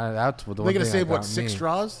don't. That's the They're one gonna thing save that what got 6 me.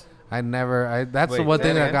 straws? That's the Wait, one say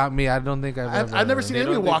thing that that again? got me. I don't think I've never seen They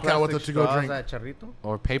anybody don't do walk out with a plastic to-go straws drink. at Charrito?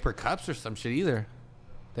 or paper cups or some shit either.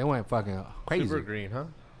 They went fucking crazy. Super green, huh?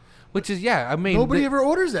 Which is I mean Nobody they- ever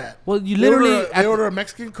orders that. Well, you They literally order, they order a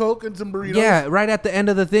Mexican Coke and some burritos. yeah, right at the end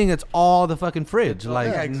of the thing, it's all the fucking fridge.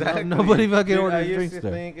 Like yeah, exactly. nobody fucking Dude, I orders used drinks to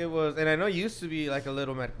there. think it was, and I know it used to be like a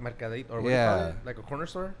little mercadito or what do you Yeah. call it? Like a corner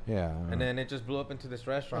store. Yeah. And then it just blew up into this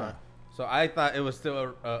restaurant. So I thought it was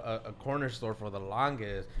still a corner store for the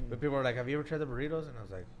longest. But people were like, "Have you ever tried the burritos?" And I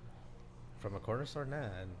was like, "From a corner store, nah."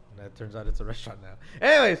 And that turns out it's a restaurant now.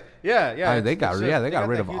 Anyways, yeah. I mean, they got rid of that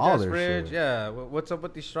all huge-ass their fridge. shit. Yeah. What's up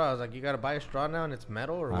with these straws? Like, you gotta buy a straw now and it's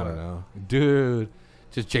metal or I what? don't know, dude.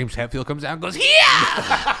 Just James Hetfield comes out and goes,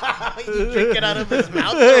 yeah. You drink it out of his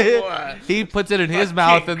mouth or what? He puts it in his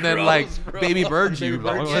mouth and then gross, like bro. baby birds Baby you.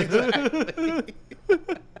 birds, exactly.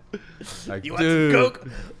 Like, You want some Coke?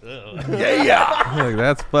 Like,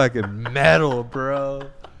 that's fucking metal, bro.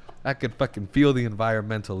 I could fucking feel the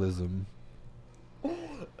environmentalism.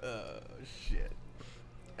 Shit.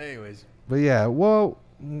 Anyways, But yeah, well,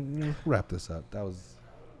 wrap this up. That was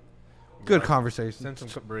good conversation. send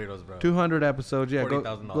some burritos, bro. 200 episodes. Yeah, go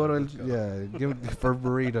 $40,000, let's to go. yeah, give for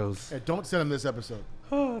burritos. Hey, don't send them this episode.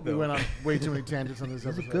 We went on way too many tangents on this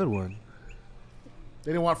That's a episode. good one.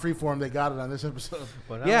 They didn't want freeform. They got it on this episode.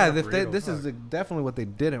 But I Yeah, want a burrito, this fuck. is definitely what they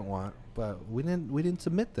didn't want, but we didn't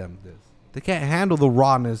submit them this. They can't handle the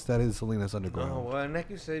rawness that is Salinas Underground. Oh well, and like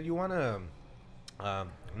you said, you want to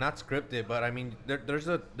not script it, but I mean, there's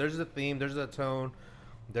a theme, there's a tone,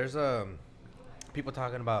 there's people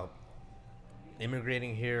talking about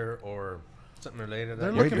immigrating here or something related.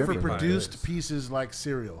 They're that looking you for can find. produced pieces like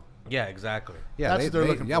cereal. Yeah, exactly. Yeah, That's what they're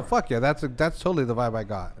looking yeah, for. fuck yeah, that's totally the vibe I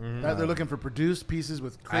got. That they're looking for produced pieces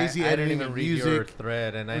with crazy I didn't editing even and read your music.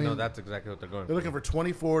 thread, and I know mean, that's exactly what they're going. They're looking for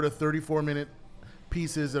 24 to 34 minute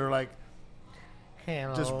pieces that are like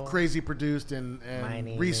just crazy produced My and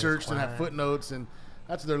name researched is and have Juan. footnotes, and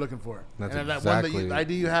that's what they're looking for. That's and that one exactly- the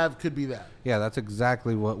idea you have could be that. Yeah, that's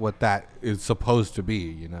exactly what that is supposed to be,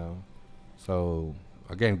 you know. So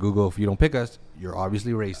again, Google, if you don't pick us, you're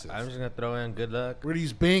obviously racist. I'm just gonna throw in good luck. We're gonna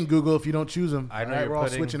use Bing, Google if you don't choose them. I know All right, you're we're all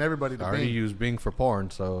putting- switching everybody I to already Bing. use Bing for porn,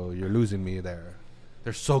 so you're losing me there.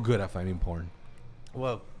 They're so good at finding porn.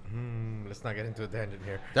 Well, let's not get into a tangent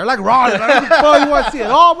here. They're like raw. Bro, you want to see it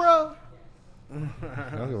all, bro? I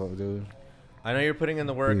don't give a fuck, dude. I know you're putting in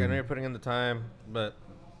the work. I Dude. know you're putting in the time, but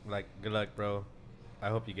like, good luck, bro. I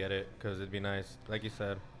hope you get it because it'd be nice. Like you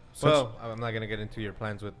said, Well, I'm not gonna get into your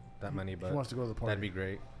plans with that money, but He wants to go to the party. that'd be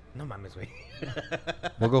great. No mames, wait.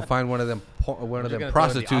 We'll go find one of them just gonna throw it in the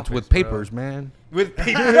prostitutes office, with bro. papers, man. With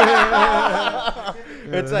paper.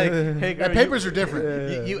 It's like, hey, girl, papers are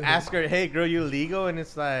different. You ask her, hey, girl, you legal? And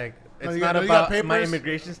it's like, No, it's you not got- you got about my papers?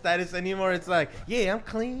 immigration status anymore. It's like, yeah, I'm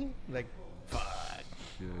clean. Like, fuck.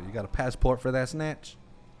 Yeah, you got a passport for that snatch?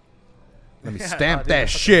 Let me Yeah, stamp dude, I that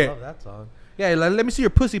fucking shit. love that song. Yeah, let me see your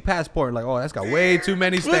pussy passport. Like, oh, that's got way too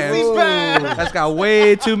many stamps. Pussy stamp. That's got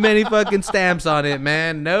way too many fucking stamps on it,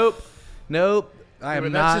 man. Nope. I am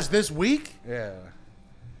But not. that's just this week. Yeah.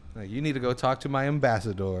 No, you need to go talk to my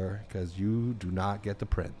ambassador because you do not get the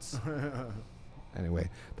prints. Anyway,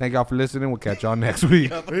 thank y'all for listening. We'll catch y'all next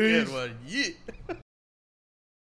week. Good one. Yeah.